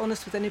have to be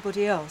honest with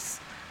anybody else,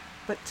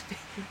 but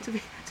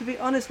to be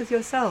honest with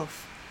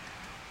yourself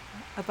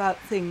about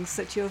things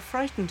that you're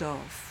frightened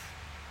of.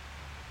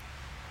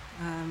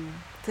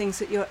 Things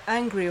that you're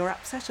angry or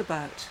upset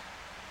about.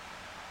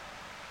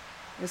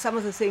 And some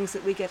of the things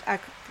that we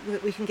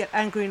can get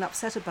angry and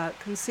upset about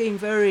can seem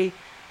very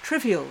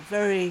trivial,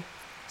 very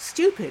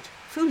stupid,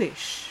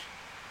 foolish.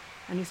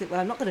 And you think, well,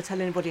 I'm not going to tell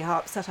anybody how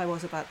upset I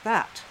was about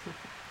that,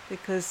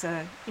 because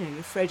you're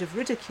afraid of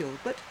ridicule.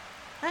 But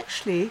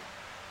actually,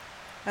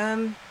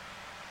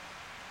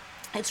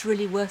 it's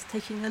really worth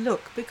taking a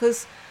look,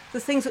 because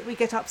the things that we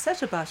get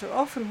upset about are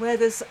often where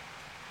there's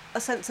a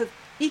sense of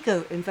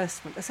ego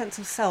investment, a sense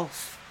of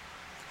self.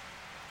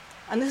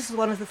 And this is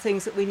one of the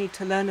things that we need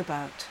to learn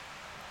about.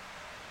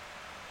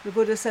 The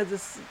Buddha said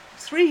there's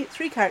three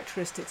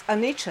characteristics: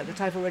 anicca,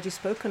 that I've already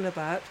spoken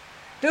about;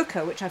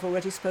 dukkha, which I've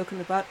already spoken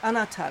about;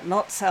 anatta,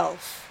 not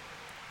self.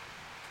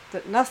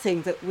 That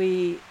nothing that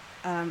we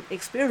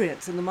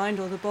experience in the mind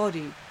or the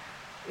body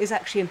is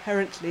actually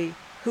inherently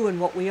who and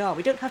what we are.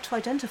 We don't have to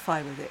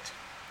identify with it.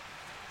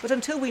 But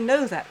until we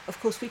know that, of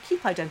course, we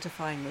keep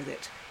identifying with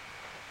it.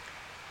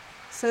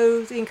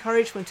 So the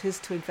encouragement is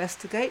to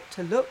investigate,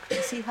 to look,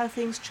 to see how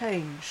things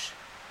change.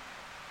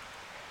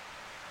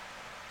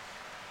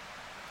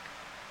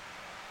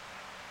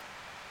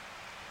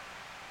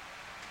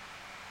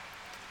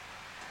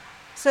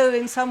 So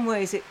in some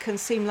ways it can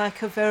seem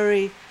like a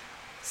very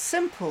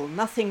simple,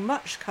 nothing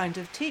much kind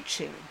of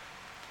teaching.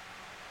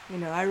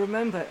 I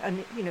remember,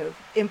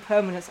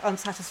 impermanence,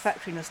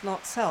 unsatisfactoriness,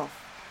 not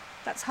self.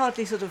 That's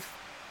hardly sort of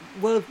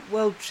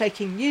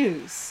world-shaking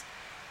news.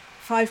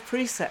 5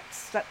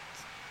 precepts, that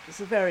is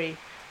a very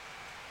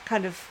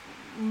kind of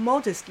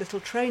modest little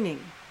training.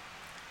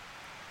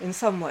 In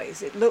some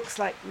ways, it looks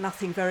like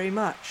nothing very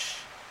much,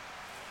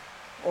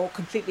 or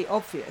completely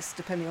obvious,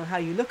 depending on how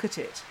you look at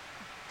it.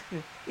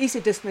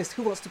 Easy dismissed,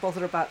 who wants to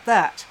bother about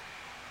that?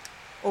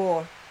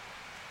 Or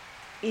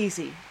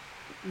easy,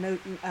 no,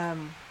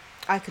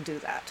 I can do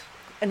that.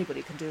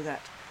 Anybody can do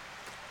that.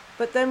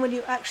 But then when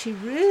you actually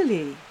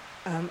really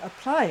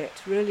apply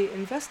it, really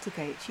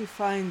investigate, you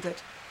find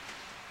that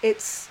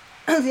it's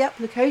the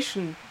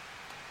application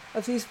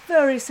of these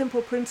very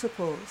simple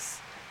principles,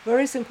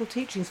 very simple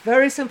teachings,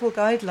 very simple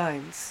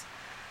guidelines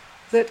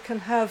that can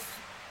have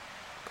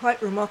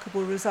quite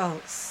remarkable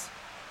results.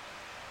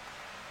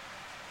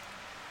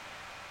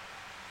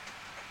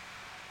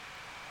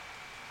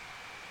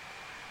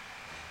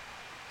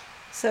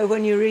 So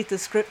when you read the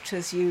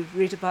scriptures, you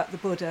read about the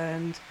Buddha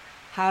and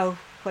how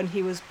when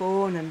he was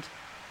born and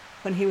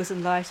when he was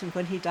enlightened,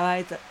 when he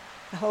died, that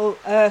the whole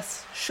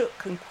earth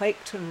shook and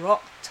quaked and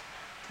rocked,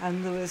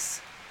 and there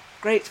was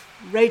great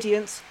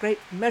radiance, great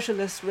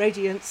measureless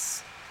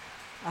radiance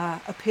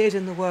appeared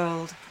in the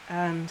world.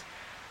 And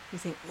you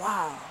think,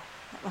 wow,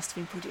 that must have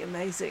been pretty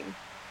amazing.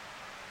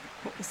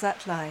 What was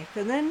that like?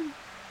 And then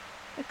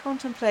I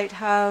contemplate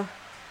how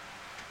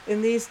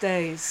in these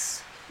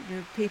days,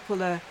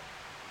 people are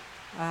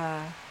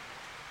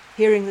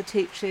hearing the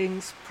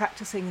teachings,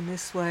 practicing in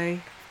this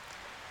way,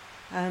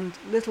 and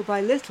little by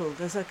little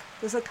there's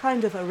a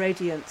kind of a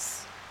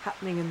radiance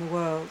happening in the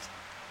world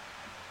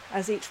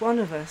as each one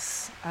of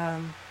us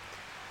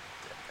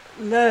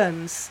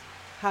learns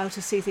how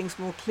to see things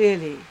more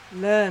clearly,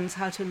 learns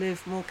how to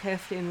live more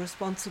carefully and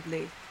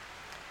responsibly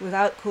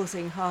without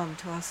causing harm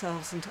to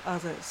ourselves and to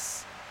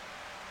others.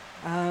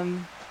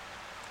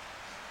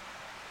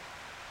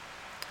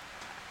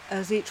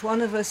 As each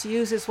one of us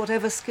uses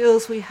whatever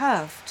skills we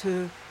have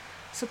to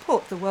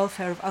support the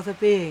welfare of other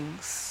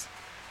beings,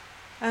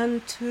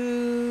 and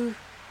to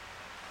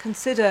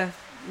consider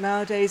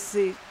nowadays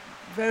the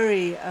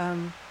very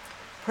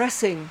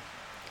pressing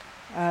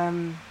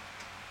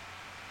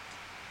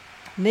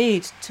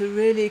need to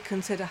really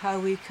consider how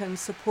we can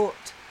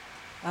support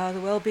the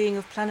well-being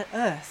of planet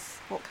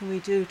Earth. What can we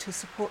do to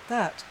support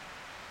that?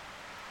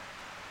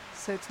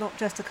 So it's not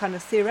just a kind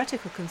of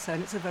theoretical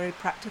concern, it's a very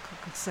practical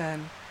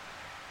concern,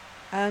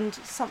 and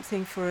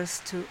something for us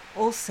to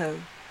also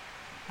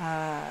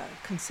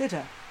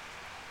consider.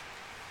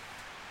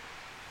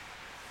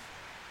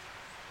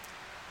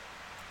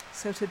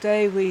 So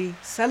today we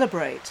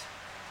celebrate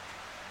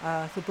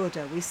the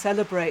Buddha. We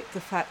celebrate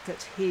the fact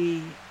that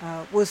he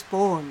was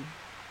born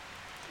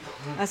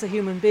as a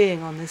human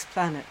being on this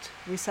planet.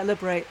 We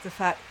celebrate the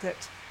fact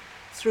that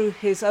through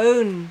his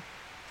own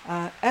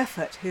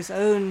effort, his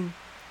own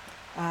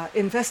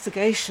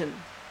investigation,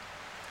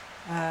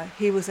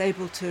 he was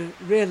able to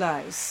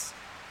realize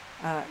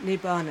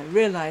Nibbana,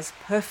 realize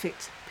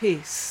perfect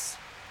peace,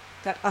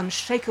 that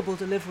unshakable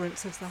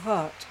deliverance of the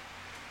heart,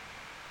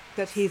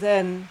 that he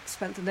then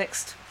spent the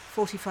next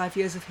 45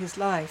 years of his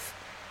life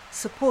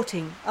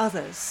supporting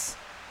others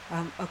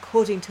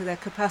according to their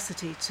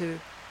capacity to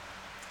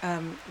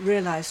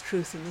realize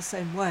truth in the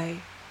same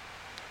way,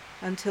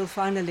 until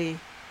finally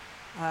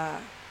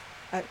at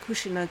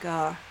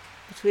Kushinagar,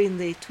 between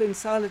the twin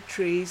salad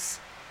trees,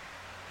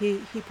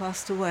 he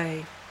passed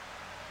away.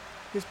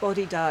 His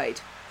body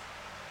died,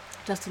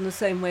 just in the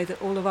same way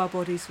that all of our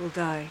bodies will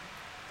die.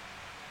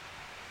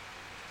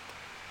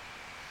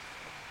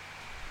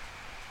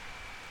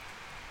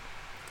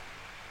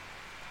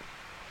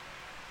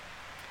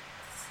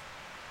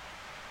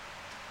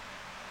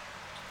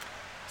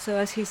 So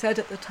as he said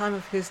at the time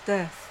of his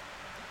death,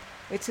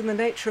 it's in the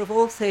nature of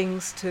all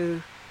things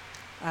to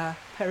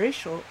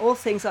perish, or all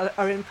things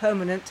are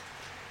impermanent.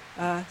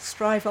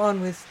 Strive on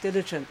with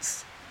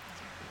diligence.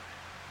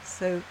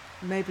 So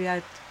maybe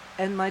I'd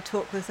end my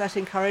talk with that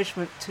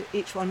encouragement to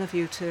each one of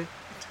you to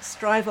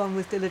strive on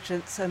with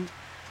diligence, and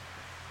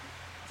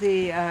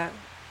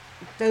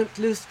don't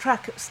lose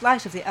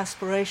sight of the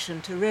aspiration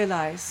to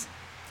realize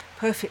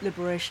perfect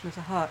liberation of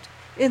the heart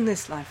in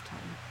this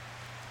lifetime.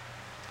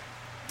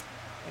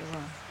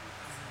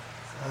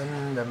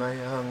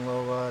 Andamayang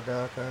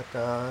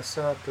ovadakata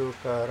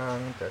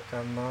satukarang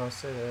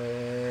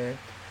tatamase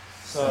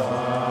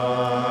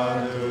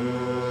sadhu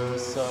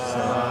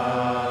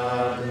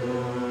sadhu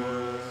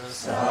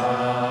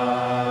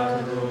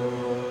sadhu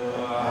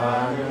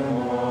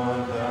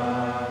anumodami.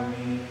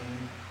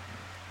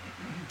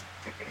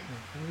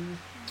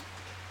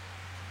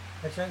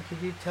 Ajahn,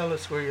 could you tell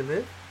us where you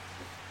live?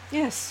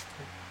 Yes.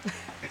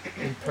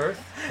 In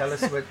Perth? Tell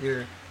us what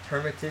your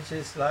hermitage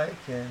is like,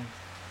 and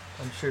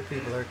I'm sure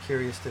people are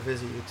curious to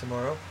visit you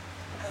tomorrow.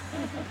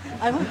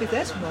 I won't be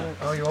there tomorrow.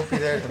 Oh, you won't be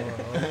there tomorrow.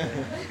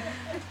 Okay.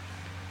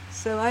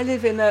 So I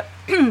live in a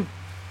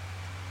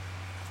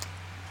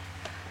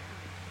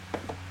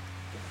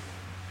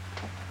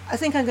I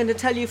think I'm going to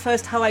tell you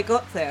first how I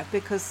got there,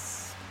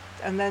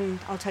 and then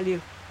I'll tell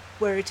you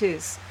where it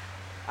is.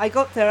 I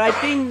got there, I'd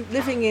been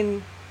living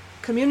in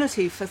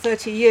community for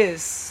 30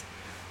 years,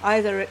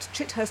 either at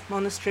Chithurst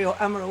Monastery or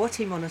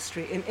Amaravati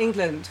Monastery in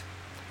England.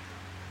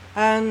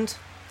 And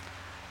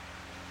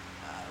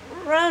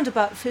around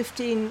about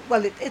 15,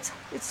 well, it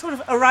sort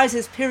of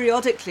arises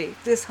periodically,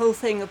 this whole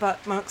thing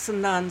about monks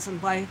and nuns,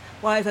 and why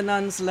are the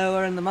nuns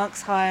lower and the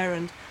monks higher,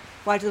 and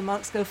why do the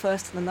monks go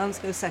first and the nuns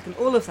go second,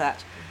 all of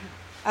that.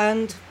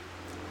 And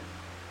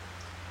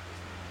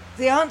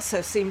the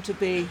answer seemed to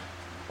be,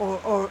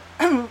 or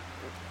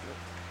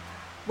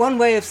one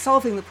way of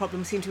solving the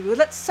problem seemed to be, well,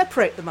 let's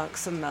separate the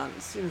monks and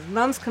nuns. The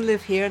nuns can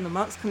live here and the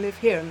monks can live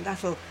here, and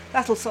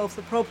that'll solve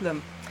the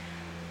problem.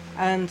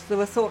 And there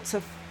were thoughts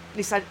of, at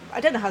least I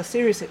don't know how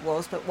serious it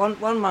was, but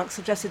one monk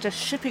suggested just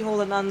shipping all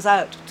the nuns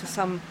out to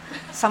some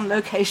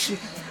location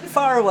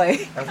far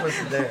away. I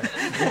wasn't there.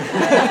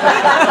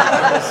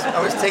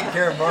 I was taking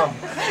care of Mom.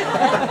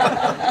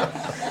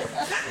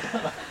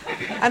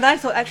 And I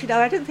thought, actually, no,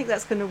 I don't think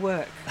that's going to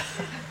work.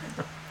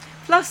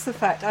 Plus the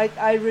fact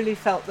I really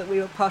felt that we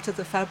were part of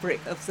the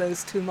fabric of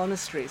those two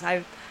monasteries.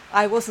 I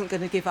wasn't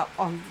going to give up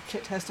on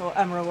Chithurst or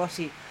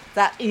Amaravati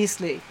that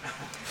easily.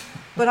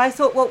 But I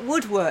thought what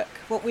would work,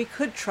 what we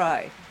could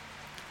try,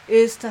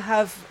 is to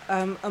have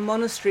a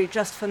monastery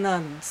just for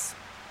nuns.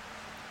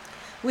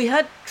 We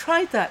had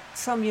tried that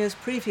some years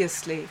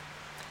previously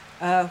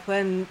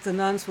when the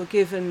nuns were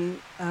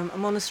given a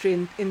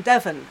monastery in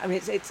Devon. I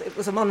mean, it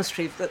was a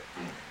monastery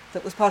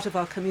that was part of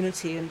our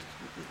community, and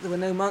there were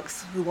no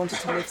monks who wanted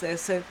to live there,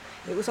 so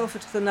it was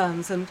offered to the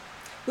nuns. And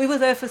we were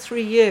there for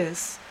 3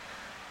 years.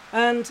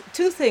 And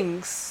two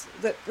things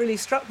that really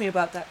struck me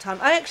about that time.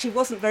 I actually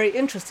wasn't very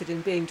interested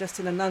in being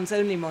just in a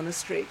nuns-only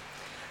monastery.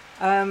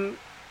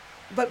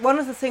 But one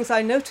of the things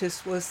I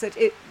noticed was that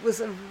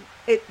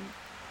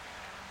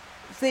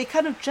the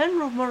kind of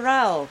general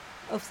morale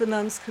of the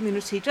nuns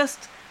community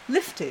just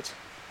lifted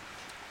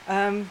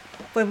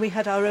when we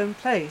had our own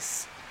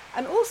place.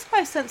 And also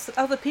I sensed that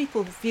other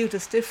people viewed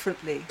us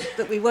differently,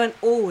 that we weren't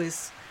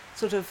always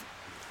sort of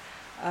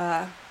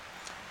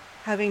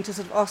having to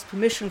sort of ask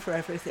permission for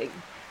everything.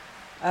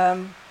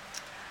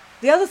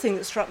 The other thing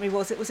that struck me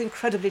was it was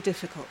incredibly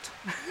difficult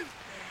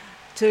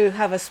to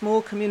have a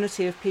small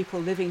community of people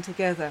living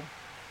together.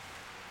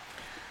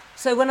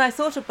 So when I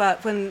thought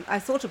about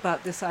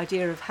this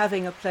idea of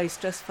having a place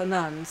just for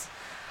nuns,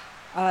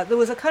 there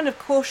was a kind of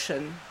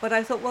caution, but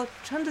I thought, well,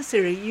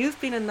 Chandasiri, you've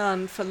been a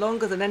nun for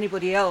longer than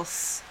anybody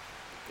else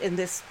in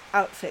this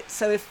outfit,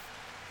 so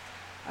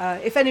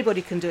if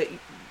anybody can do it,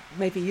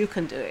 maybe you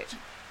can do it.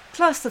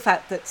 Plus the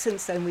fact that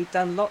since then we've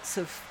done lots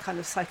of kind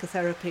of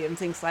psychotherapy and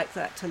things like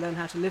that to learn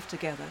how to live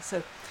together.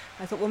 So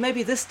I thought, well,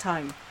 maybe this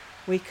time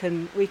it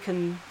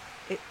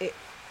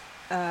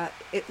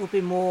will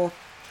be more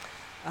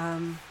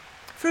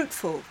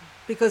fruitful,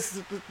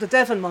 because the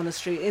Devon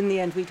monastery, in the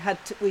end, we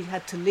had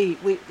to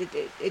leave.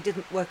 It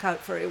didn't work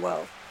out very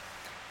well.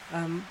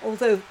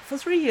 Although for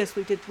 3 years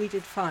we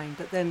did fine,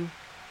 but then.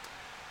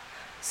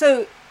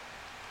 So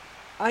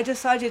I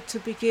decided to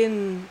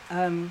begin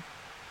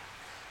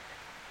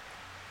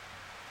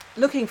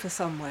looking for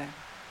somewhere.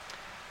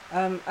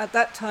 At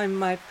that time,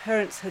 my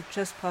parents had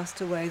just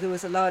passed away. There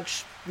was a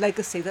large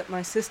legacy that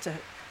my sister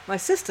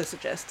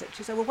suggested.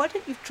 She said, "Well, why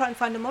don't you try and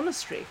find a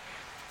monastery,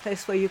 a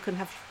place where you can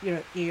have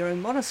your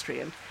own monastery?"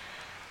 And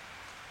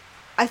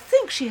I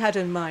think she had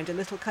in mind a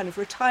little kind of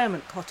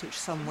retirement cottage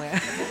somewhere,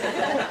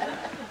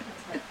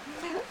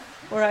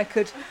 where I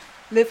could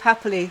live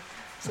happily,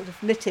 sort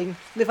of knitting,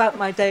 live out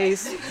my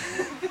days.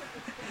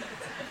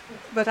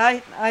 But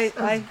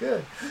Sounds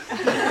good.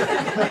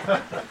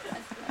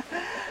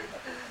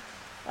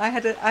 I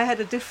had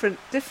a different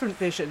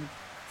vision.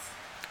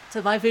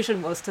 So my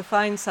vision was to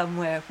find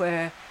somewhere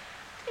where,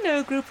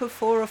 a group of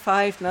 4 or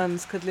 5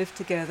 nuns could live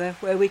together,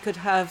 where we could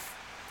have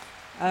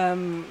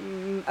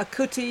a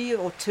kuti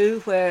or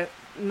 2, where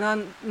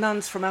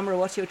nuns from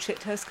Amaravati or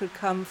Chithurst could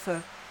come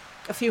for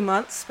a few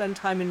months, spend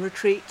time in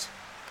retreat,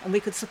 and we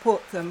could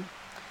support them.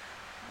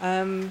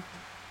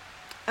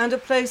 And a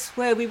place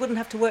where we wouldn't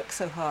have to work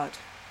so hard,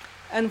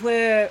 and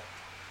where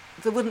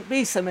there wouldn't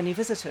be so many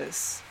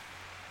visitors.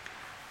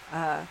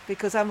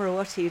 Because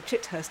Amaravati and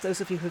Chithurst, those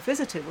of you who have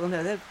visited will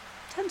know, they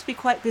tend to be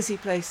quite busy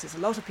places. A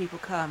lot of people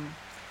come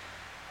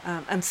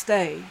and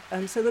stay.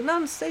 And so the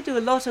nuns, they do a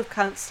lot of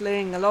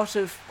counselling, a lot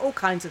of all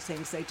kinds of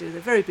things they do.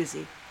 They're very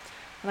busy.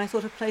 And I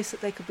thought a place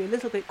that they could be a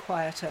little bit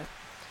quieter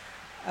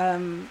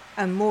and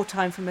more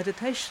time for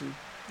meditation.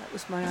 That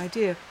was my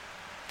idea.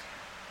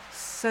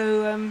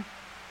 So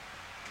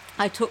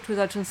I talked with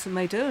Ajahn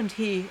Sumedho, and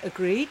he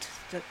agreed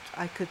that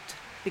I could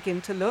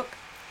begin to look.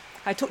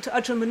 I talked to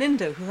Ajahn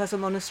Munindo, who has a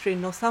monastery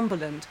in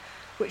Northumberland,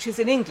 which is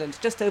in England,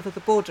 just over the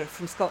border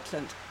from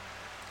Scotland.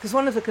 Because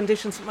one of the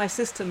conditions that my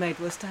sister made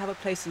was to have a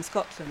place in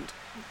Scotland.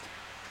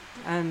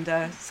 And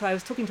so I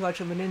was talking to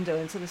Ajahn Munindo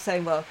and sort of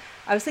saying, well,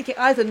 I was thinking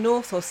either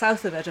north or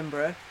south of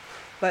Edinburgh,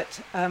 but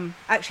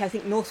actually I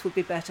think north would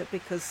be better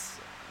because,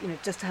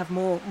 just to have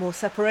more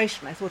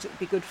separation. I thought it would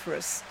be good for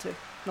us to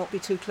not be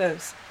too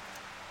close.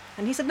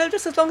 And he said, no,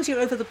 just as long as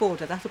you're over the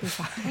border, that'll be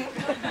fine.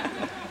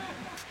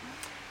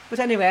 But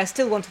anyway, I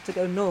still wanted to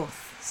go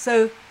north.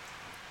 So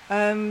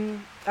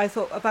I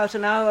thought about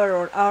an hour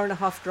or an hour and a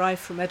half drive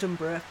from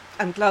Edinburgh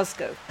and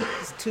Glasgow.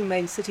 There's 2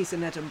 main cities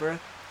in Edinburgh,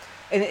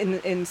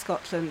 in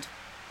Scotland.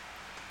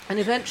 And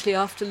eventually,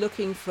 after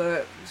looking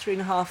for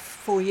 3.5,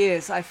 4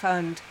 years, I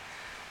found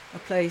a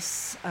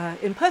place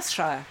in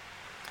Perthshire,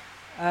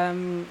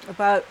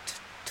 about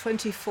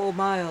 24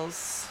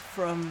 miles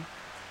from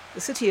the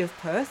city of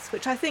Perth,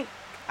 which I think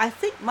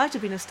might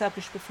have been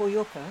established before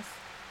your Perth.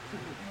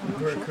 I'm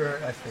not sure.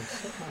 I think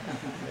so.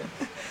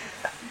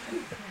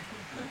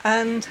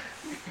 And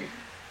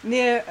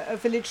near a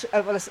village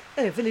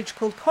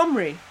called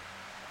Comrie.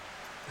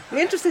 The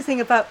interesting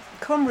thing about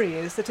Comrie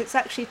is that it's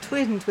actually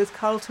twinned with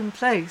Carlton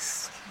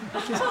Place,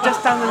 which is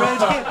just down the road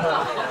here.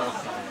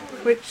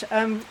 Which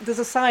there's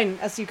a sign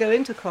as you go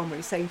into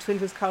Comrie saying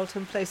twinned with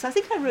Carlton Place. I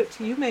think I wrote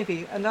to you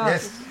maybe and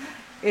asked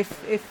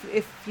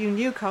if you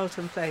knew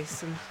Carlton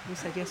Place, and you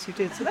said yes you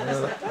did. So I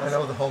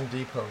know the Home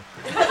Depot.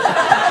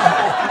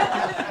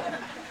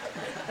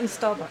 And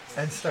Starbucks.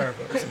 And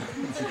Starbucks.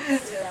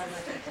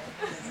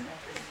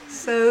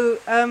 So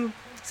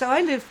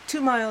I live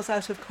 2 miles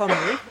out of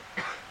Comrie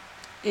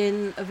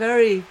in a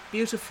very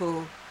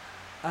beautiful,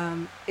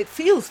 it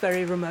feels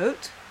very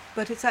remote,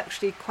 but it's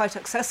actually quite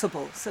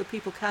accessible, so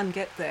people can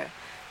get there.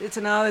 It's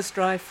an hour's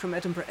drive from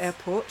Edinburgh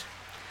Airport.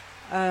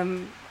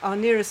 Our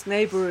nearest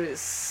neighbour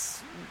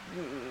is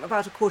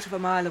about a quarter of a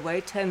mile away,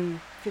 10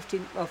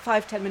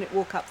 minute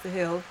walk up the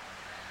hill.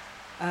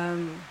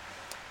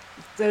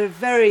 There are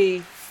very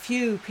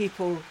few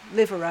people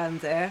live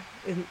around there.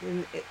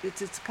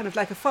 It's kind of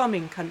like a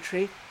farming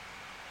country.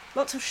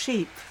 Lots of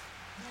sheep.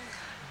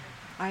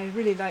 I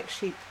really like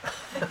sheep.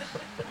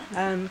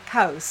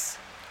 Cows.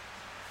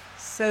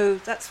 So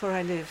that's where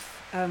I live.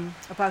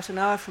 About an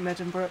hour from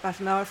Edinburgh, about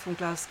an hour from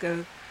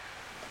Glasgow,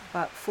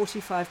 about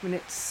 45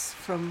 minutes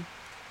from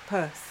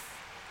Perth.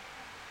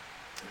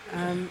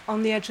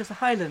 On the edge of the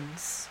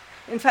Highlands.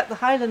 In fact, the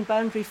Highland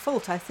boundary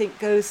fault, I think,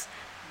 goes...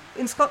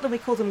 In Scotland we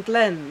call them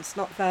glens,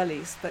 not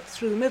valleys, but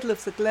through the middle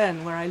of the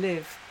glen where I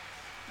live,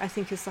 I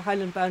think is the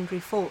Highland boundary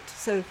fault.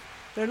 So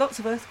there are lots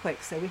of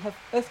earthquakes there. We have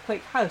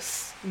Earthquake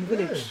House in the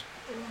village,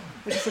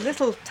 which is a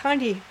little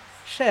tiny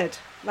shed,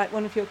 like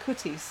one of your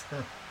kutis.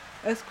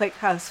 Earthquake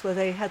House, where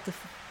they had the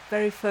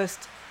very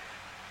first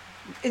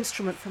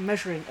instrument for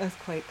measuring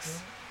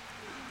earthquakes.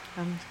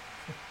 And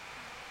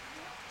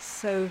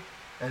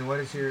what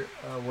is your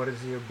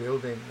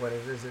building? What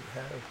does it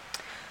have?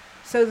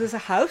 So there's a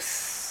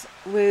house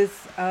with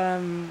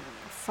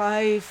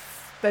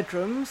 5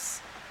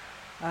 bedrooms.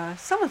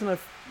 Some of them are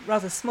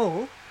rather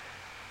small.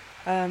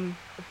 A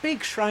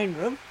big shrine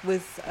room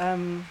with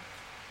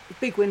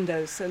big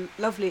windows, so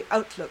lovely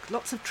outlook,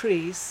 lots of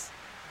trees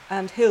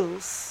and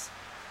hills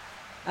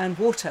and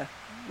water.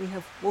 We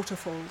have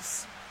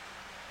waterfalls.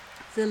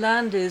 The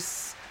land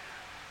is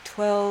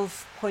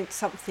 12 point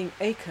something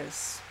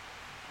acres,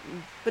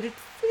 but it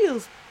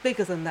feels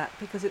bigger than that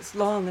because it's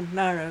long and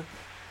narrow,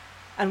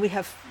 and we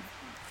have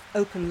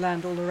open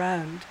land all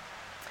around.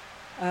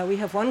 We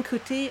have one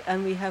kuti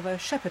and we have a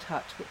shepherd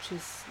hut, which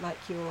is like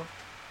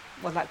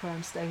like where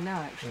I'm staying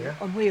now actually,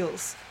 on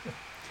wheels.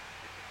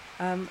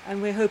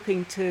 And we're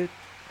hoping to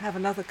have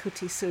another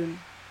kuti soon.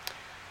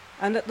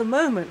 And at the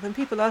moment, when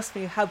people ask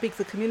me how big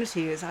the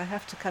community is, I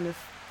have to kind of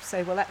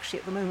say, well, actually,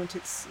 at the moment,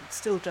 it's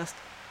still just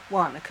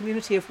one, a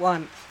community of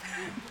one.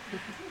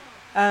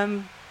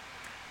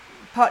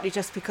 Partly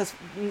just because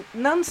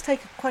nuns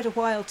take quite a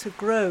while to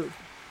grow.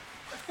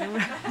 I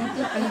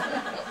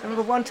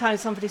remember one time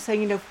somebody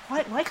saying,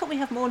 why can't we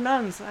have more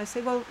nuns? And I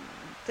say, well,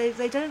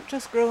 they don't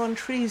just grow on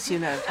trees,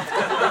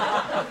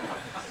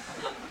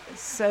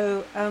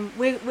 So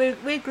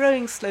we're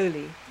growing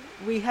slowly.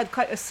 We had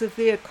quite a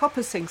severe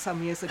coppicing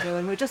some years ago,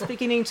 and we're just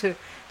beginning to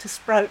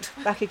sprout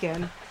back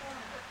again.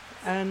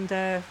 And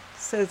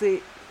so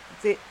the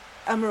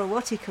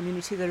Amarawati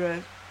community, there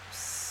are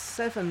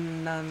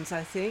 7 nuns,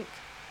 I think,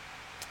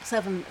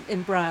 7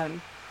 in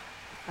Brown,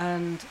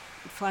 and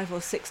 5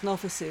 or 6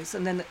 novices.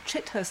 And then at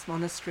Chithurst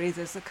Monastery,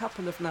 there's a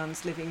couple of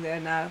nuns living there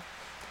now,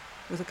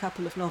 with a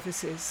couple of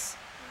novices.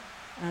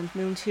 And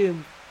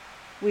Milntume,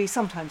 we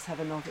sometimes have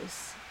a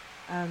novice,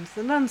 and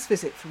the nuns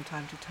visit from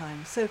time to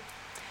time. So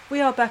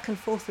we are back and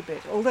forth a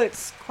bit, although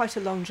it's quite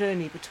a long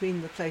journey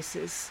between the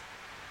places.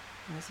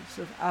 It's a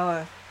sort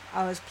of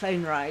hour's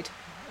plane ride,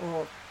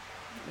 or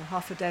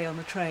half a day on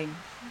the train,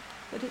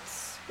 but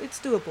it's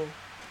doable.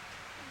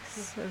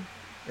 So.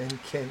 And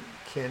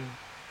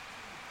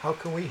how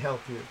can we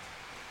help you?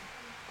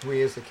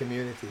 We as a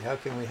community, how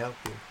can we help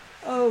you?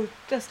 Oh,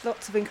 just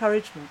lots of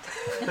encouragement.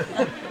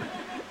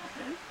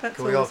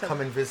 Can we all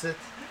come and visit?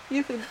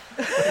 You can.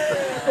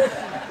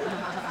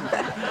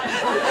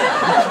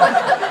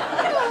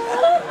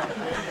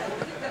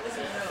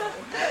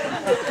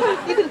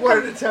 One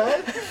at a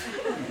time?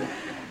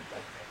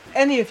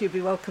 Any of you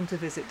be welcome to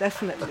visit,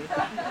 definitely.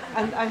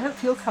 And I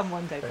hope you'll come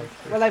one day.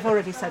 Well, I've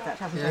already said that,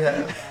 haven't I?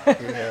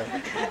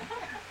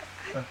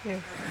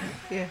 Yeah.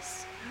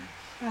 Yes.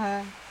 So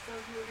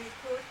you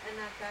recruit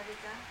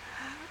Anagarika?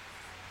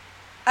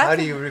 How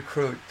do you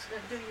recruit?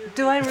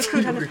 Do I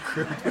recruit?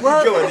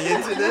 Well, go on the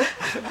internet.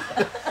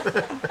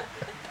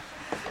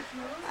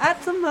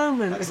 At the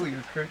moment, How do we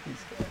recruit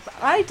these guys?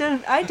 I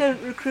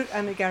don't recruit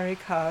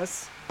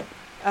Anagarikars,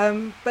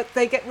 but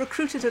they get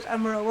recruited at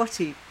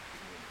Amarawati.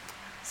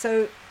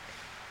 So,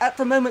 at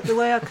the moment, the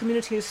way our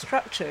community is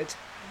structured,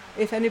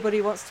 if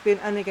anybody wants to be an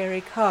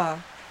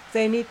Anagarikar,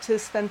 they need to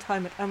spend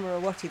time at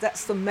Amarawati.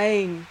 That's the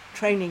main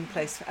training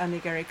place for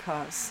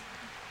Anagarikars.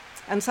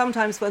 And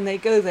sometimes when they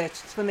go there,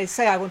 when they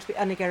say, I want to be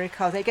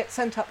Anagarikar, they get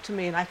sent up to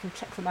me and I can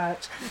check them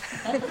out.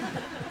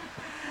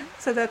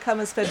 So they'll come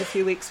and spend a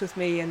few weeks with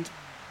me, and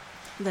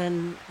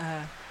then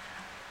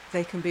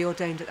they can be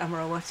ordained at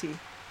Amarawati.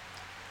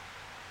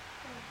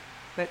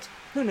 But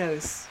who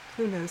knows?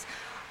 Who knows?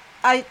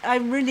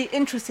 I'm really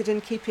interested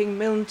in keeping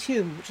Milne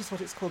Tomb, which is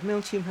what it's called,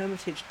 Milne Tomb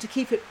Hermitage, to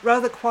keep it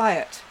rather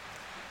quiet.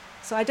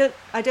 So I don't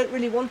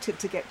really want it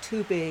to get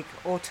too big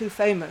or too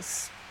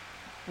famous.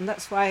 And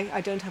that's why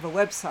I don't have a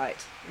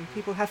website. And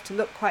people have to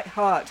look quite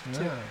hard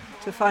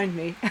to find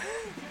me.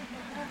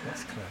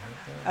 That's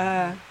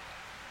clever.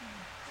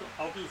 So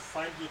how do you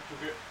find you to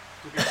get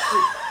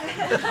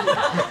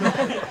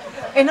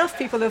food? Enough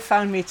people have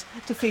found me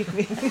to feed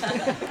me.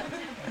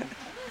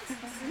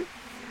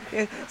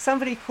 Yeah,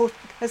 somebody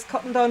has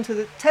cottoned on to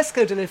the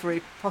Tesco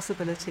delivery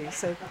possibility.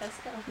 So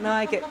now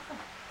I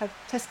have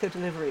Tesco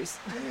deliveries.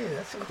 Yeah,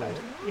 that's cool.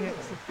 Yes.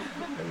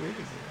 I really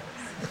do.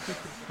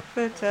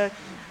 But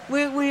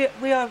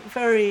we are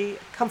very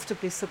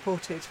comfortably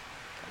supported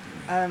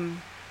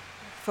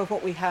for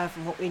what we have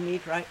and what we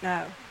need right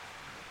now.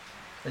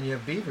 And you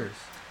have beavers.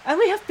 And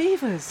we have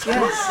beavers,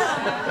 yes.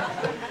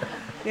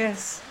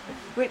 Yes,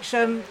 which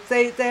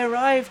they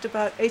arrived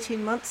about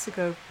 18 months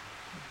ago.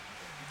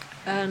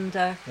 And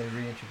They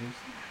reintroduced.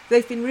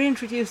 they've been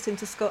reintroduced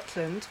into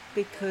Scotland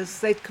because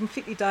they'd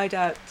completely died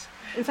out.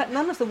 In fact,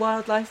 none of the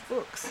wildlife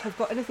books have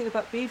got anything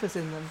about beavers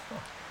in them.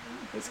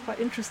 It's quite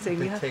interesting.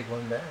 They take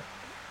one back.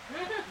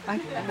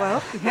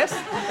 Well, yes,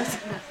 that's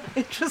an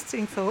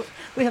interesting thought.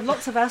 We have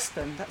lots of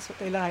aspen, that's what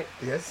they like.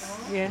 Yes.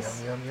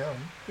 Yes. Yum, yum, yum.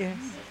 Yes.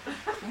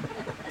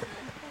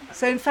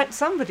 So in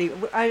fact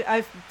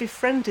I've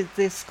befriended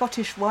the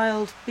Scottish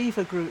Wild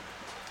Beaver Group.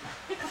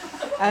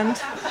 And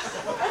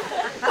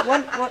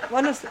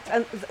one of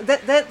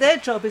their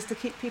job is to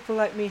keep people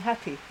like me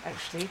happy,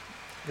 actually.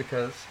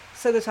 Because?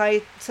 So that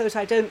I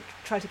don't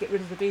try to get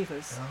rid of the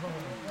beavers. Oh.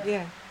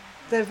 Yeah.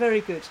 They're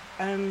very good.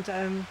 And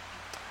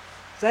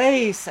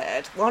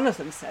one of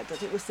them said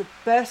that it was the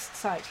best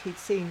site he'd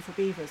seen for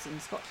beavers in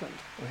Scotland.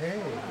 Hey.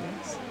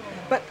 Yes.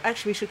 But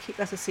actually we should keep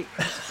that a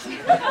secret.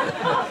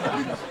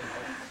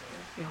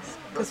 Yes.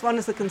 Because one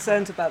of the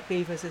concerns about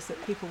beavers is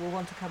that people will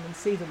want to come and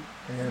see them.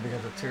 Yeah,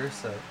 because of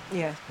tourist site.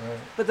 Yeah. Right.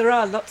 But there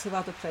are lots of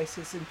other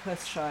places in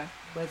Perthshire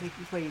where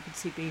you can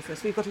see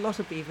beavers. We've got a lot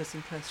of beavers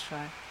in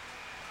Perthshire.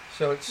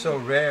 So it's so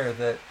rare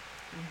that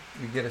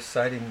you get a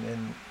sighting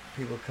and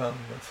people come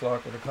and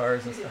flock with the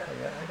cars and stuff like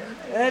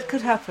that. It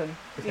could happen.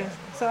 Yes.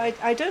 So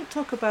I don't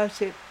talk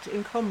about it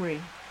in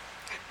Comrie.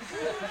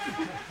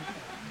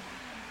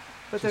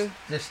 But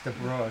just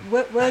abroad.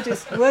 word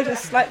is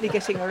slightly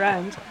getting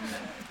around.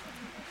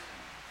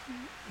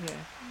 Yeah.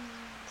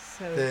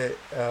 So The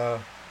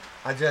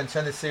Ajahn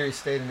Chandasiri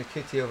stayed in the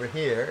kitty over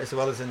here as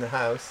well as in the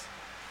house,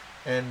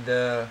 and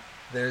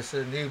there's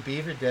a new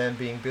beaver dam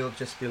being built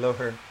just below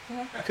her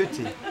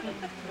kuti.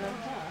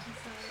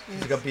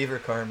 She's got beaver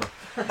karma.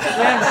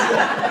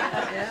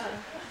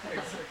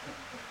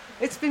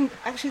 It's been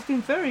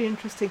very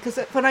interesting because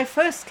when I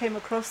first came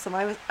across them,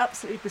 I was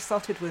absolutely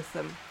besotted with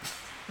them.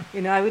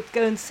 You know, I would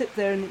go and sit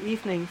there in the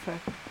evening for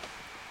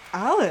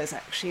hours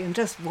actually and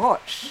just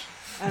watch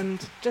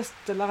and just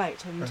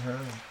delight and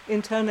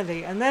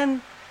internally. And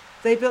then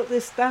they built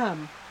this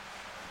dam,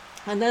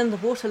 and then the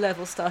water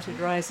level started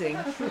rising,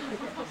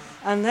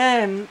 and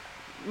then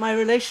my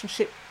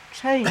relationship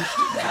changed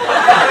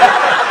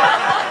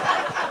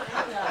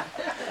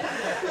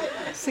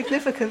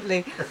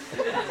significantly.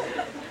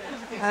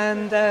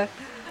 And I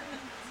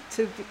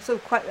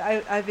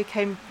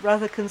became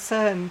rather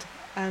concerned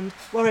and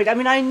worried. I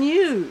mean, I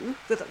knew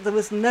that there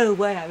was no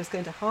way I was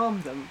going to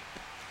harm them,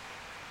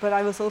 but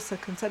I was also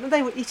concerned. And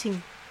they were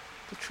eating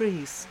the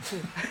trees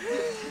too,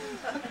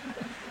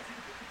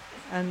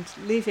 and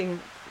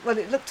leaving. Well,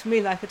 it looked to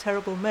me like a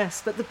terrible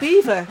mess. But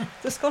the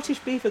Scottish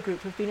Beaver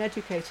Group have been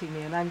educating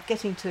me, and I'm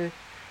getting to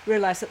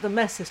realise that the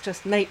mess is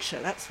just nature.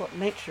 That's what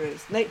nature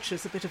is.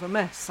 Nature's a bit of a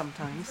mess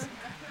sometimes.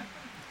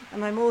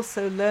 And I'm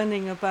also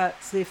learning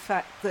about the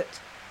fact that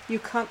you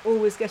can't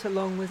always get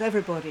along with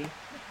everybody.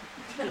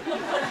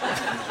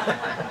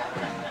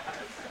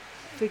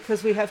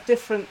 Because we have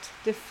different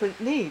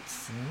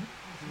needs.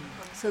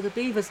 So the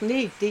beavers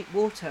need deep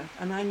water,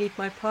 and I need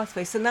my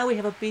pathway. So now we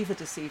have a beaver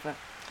deceiver.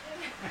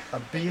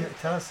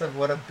 Tell us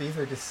what a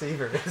beaver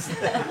deceiver is.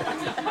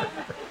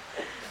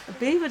 A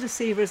beaver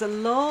deceiver is a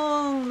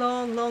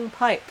long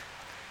pipe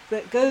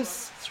that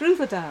goes through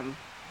the dam.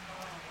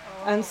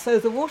 And so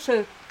the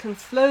water can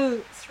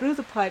flow through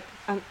the pipe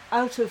and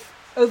out of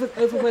over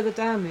where the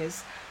dam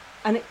is,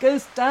 and it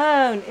goes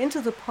down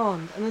into the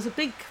pond, and there's a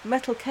big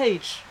metal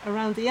cage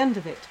around the end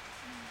of it.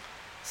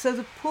 So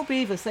the poor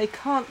beavers, they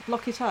can't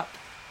block it up.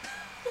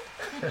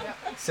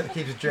 So it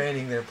keeps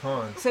draining their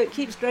pond. So it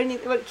keeps draining.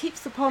 Well, it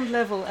keeps the pond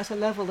level at a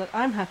level that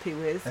I'm happy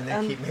with. And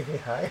they keep making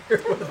it higher.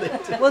 What do they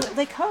do? Well,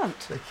 they can't.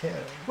 They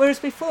can't. Whereas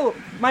before,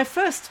 my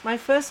first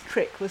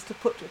trick was to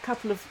put a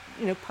couple of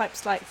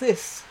pipes like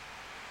this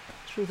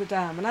through the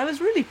dam, and I was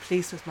really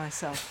pleased with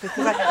myself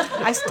because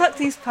I stuck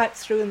these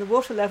pipes through, and the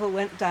water level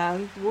went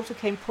down. The water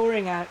came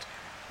pouring out.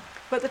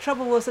 But the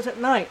trouble was that at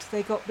night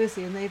they got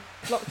busy and they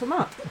blocked them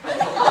up.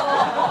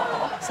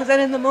 So then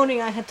in the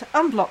morning I had to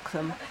unblock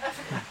them.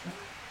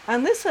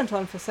 And this went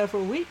on for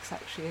several weeks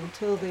actually,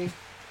 until the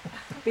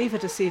beaver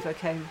deceiver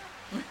came.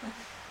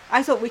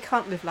 I thought we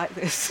can't live like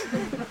this.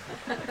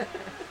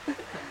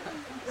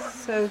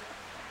 So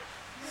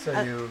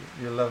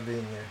you love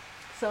being here.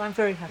 So I'm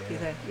very happy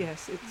there.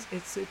 Yes,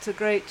 it's a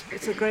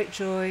great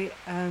joy,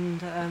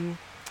 and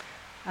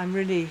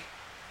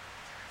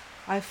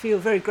I feel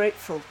very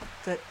grateful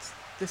that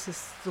this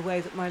is the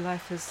way that my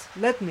life has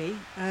led me,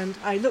 and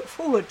I look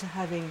forward to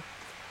having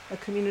a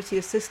community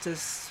of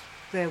sisters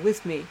there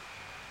with me.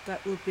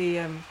 That will be,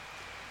 and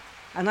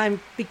I'm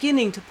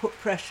beginning to put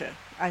pressure,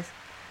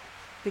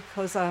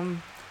 because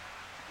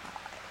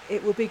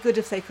it would be good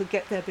if they could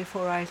get there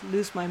before I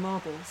lose my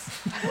marbles,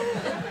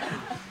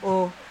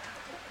 or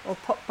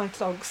pop my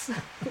clogs.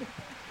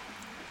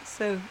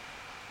 So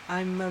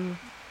I'm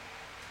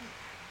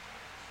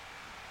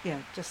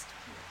just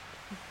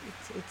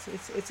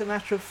it's a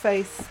matter of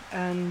faith,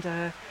 and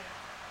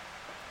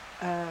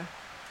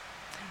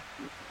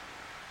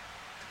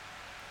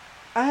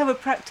I have a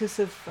practice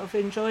of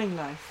enjoying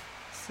life,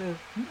 so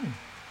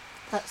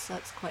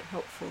that's quite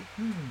helpful.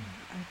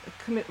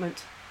 A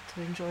commitment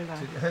to enjoy life.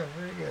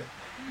 Very good.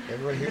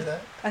 Everyone hear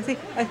that? I think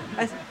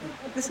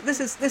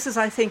this is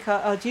I think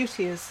our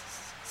duty as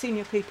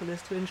senior people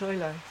is to enjoy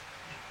life.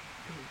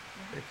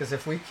 Because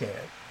if we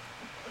can't,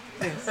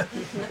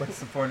 what's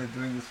the point of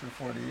doing this for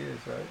 40 years,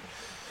 right?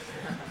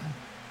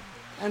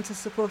 And to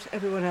support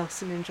everyone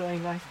else in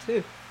enjoying life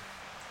too,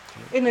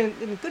 in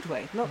a good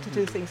way, not to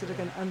do things that are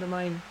going to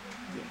undermine.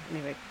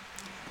 Anyway,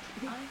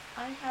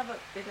 I have a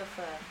bit of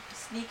a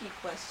sneaky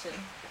question,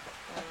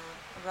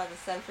 a rather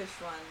selfish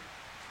one.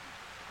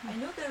 I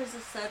know there is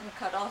a certain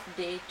cut-off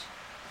date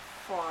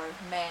for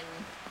men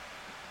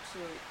to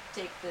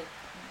take the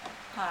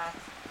path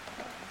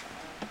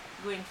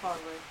going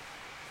forward.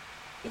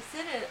 Is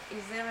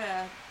there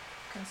a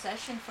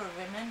concession for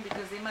women,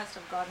 because they must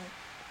have gotten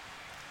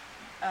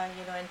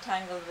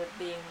entangled with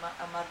being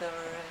a mother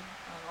and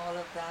all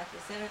of that?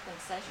 Is there a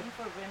concession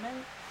for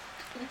women?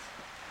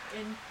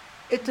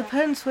 It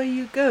depends where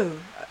you go.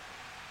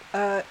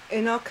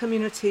 In our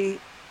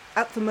community,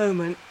 at the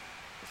moment,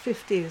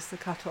 50 is the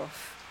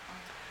cut-off.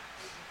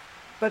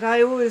 But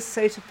I always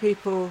say to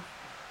people,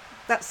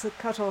 that's the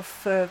cut-off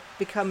for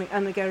becoming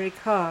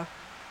Anagarika.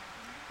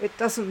 It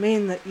doesn't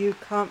mean that you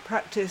can't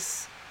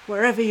practice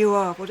wherever you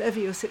are, whatever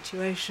your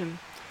situation.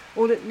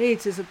 All it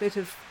needs is a bit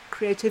of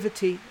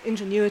creativity,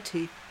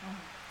 ingenuity,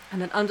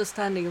 and an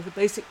understanding of the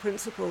basic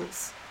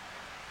principles.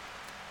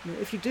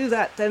 If you do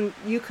that, then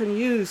you can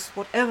use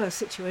whatever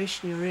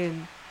situation you're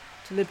in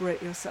to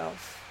liberate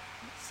yourself.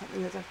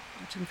 Something that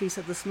Ajahn V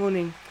said this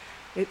morning.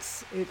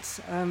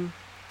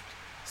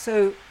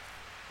 So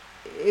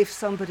if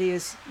somebody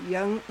is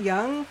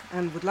young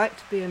and would like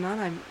to be a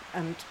nun,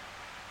 I'm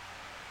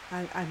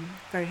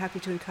very happy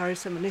to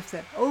encourage them. And if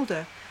they're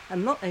older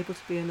and not able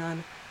to be a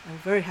nun, I'm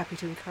very happy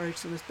to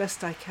encourage them as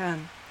best I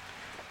can.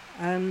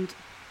 And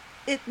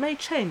it may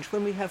change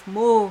when we have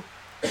more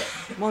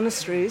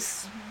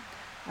monasteries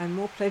and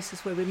more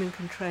places where women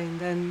can train.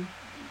 Then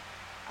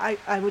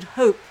I would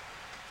hope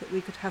that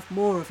we could have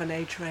more of an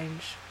age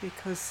range,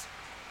 because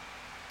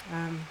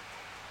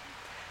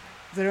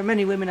there are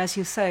many women, as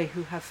you say,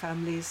 who have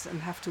families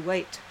and have to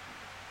wait,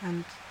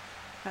 and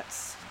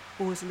that's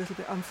always a little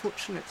bit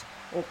unfortunate,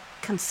 or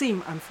can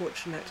seem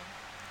unfortunate.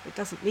 It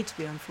doesn't need to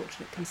be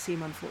unfortunate, it can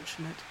seem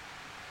unfortunate.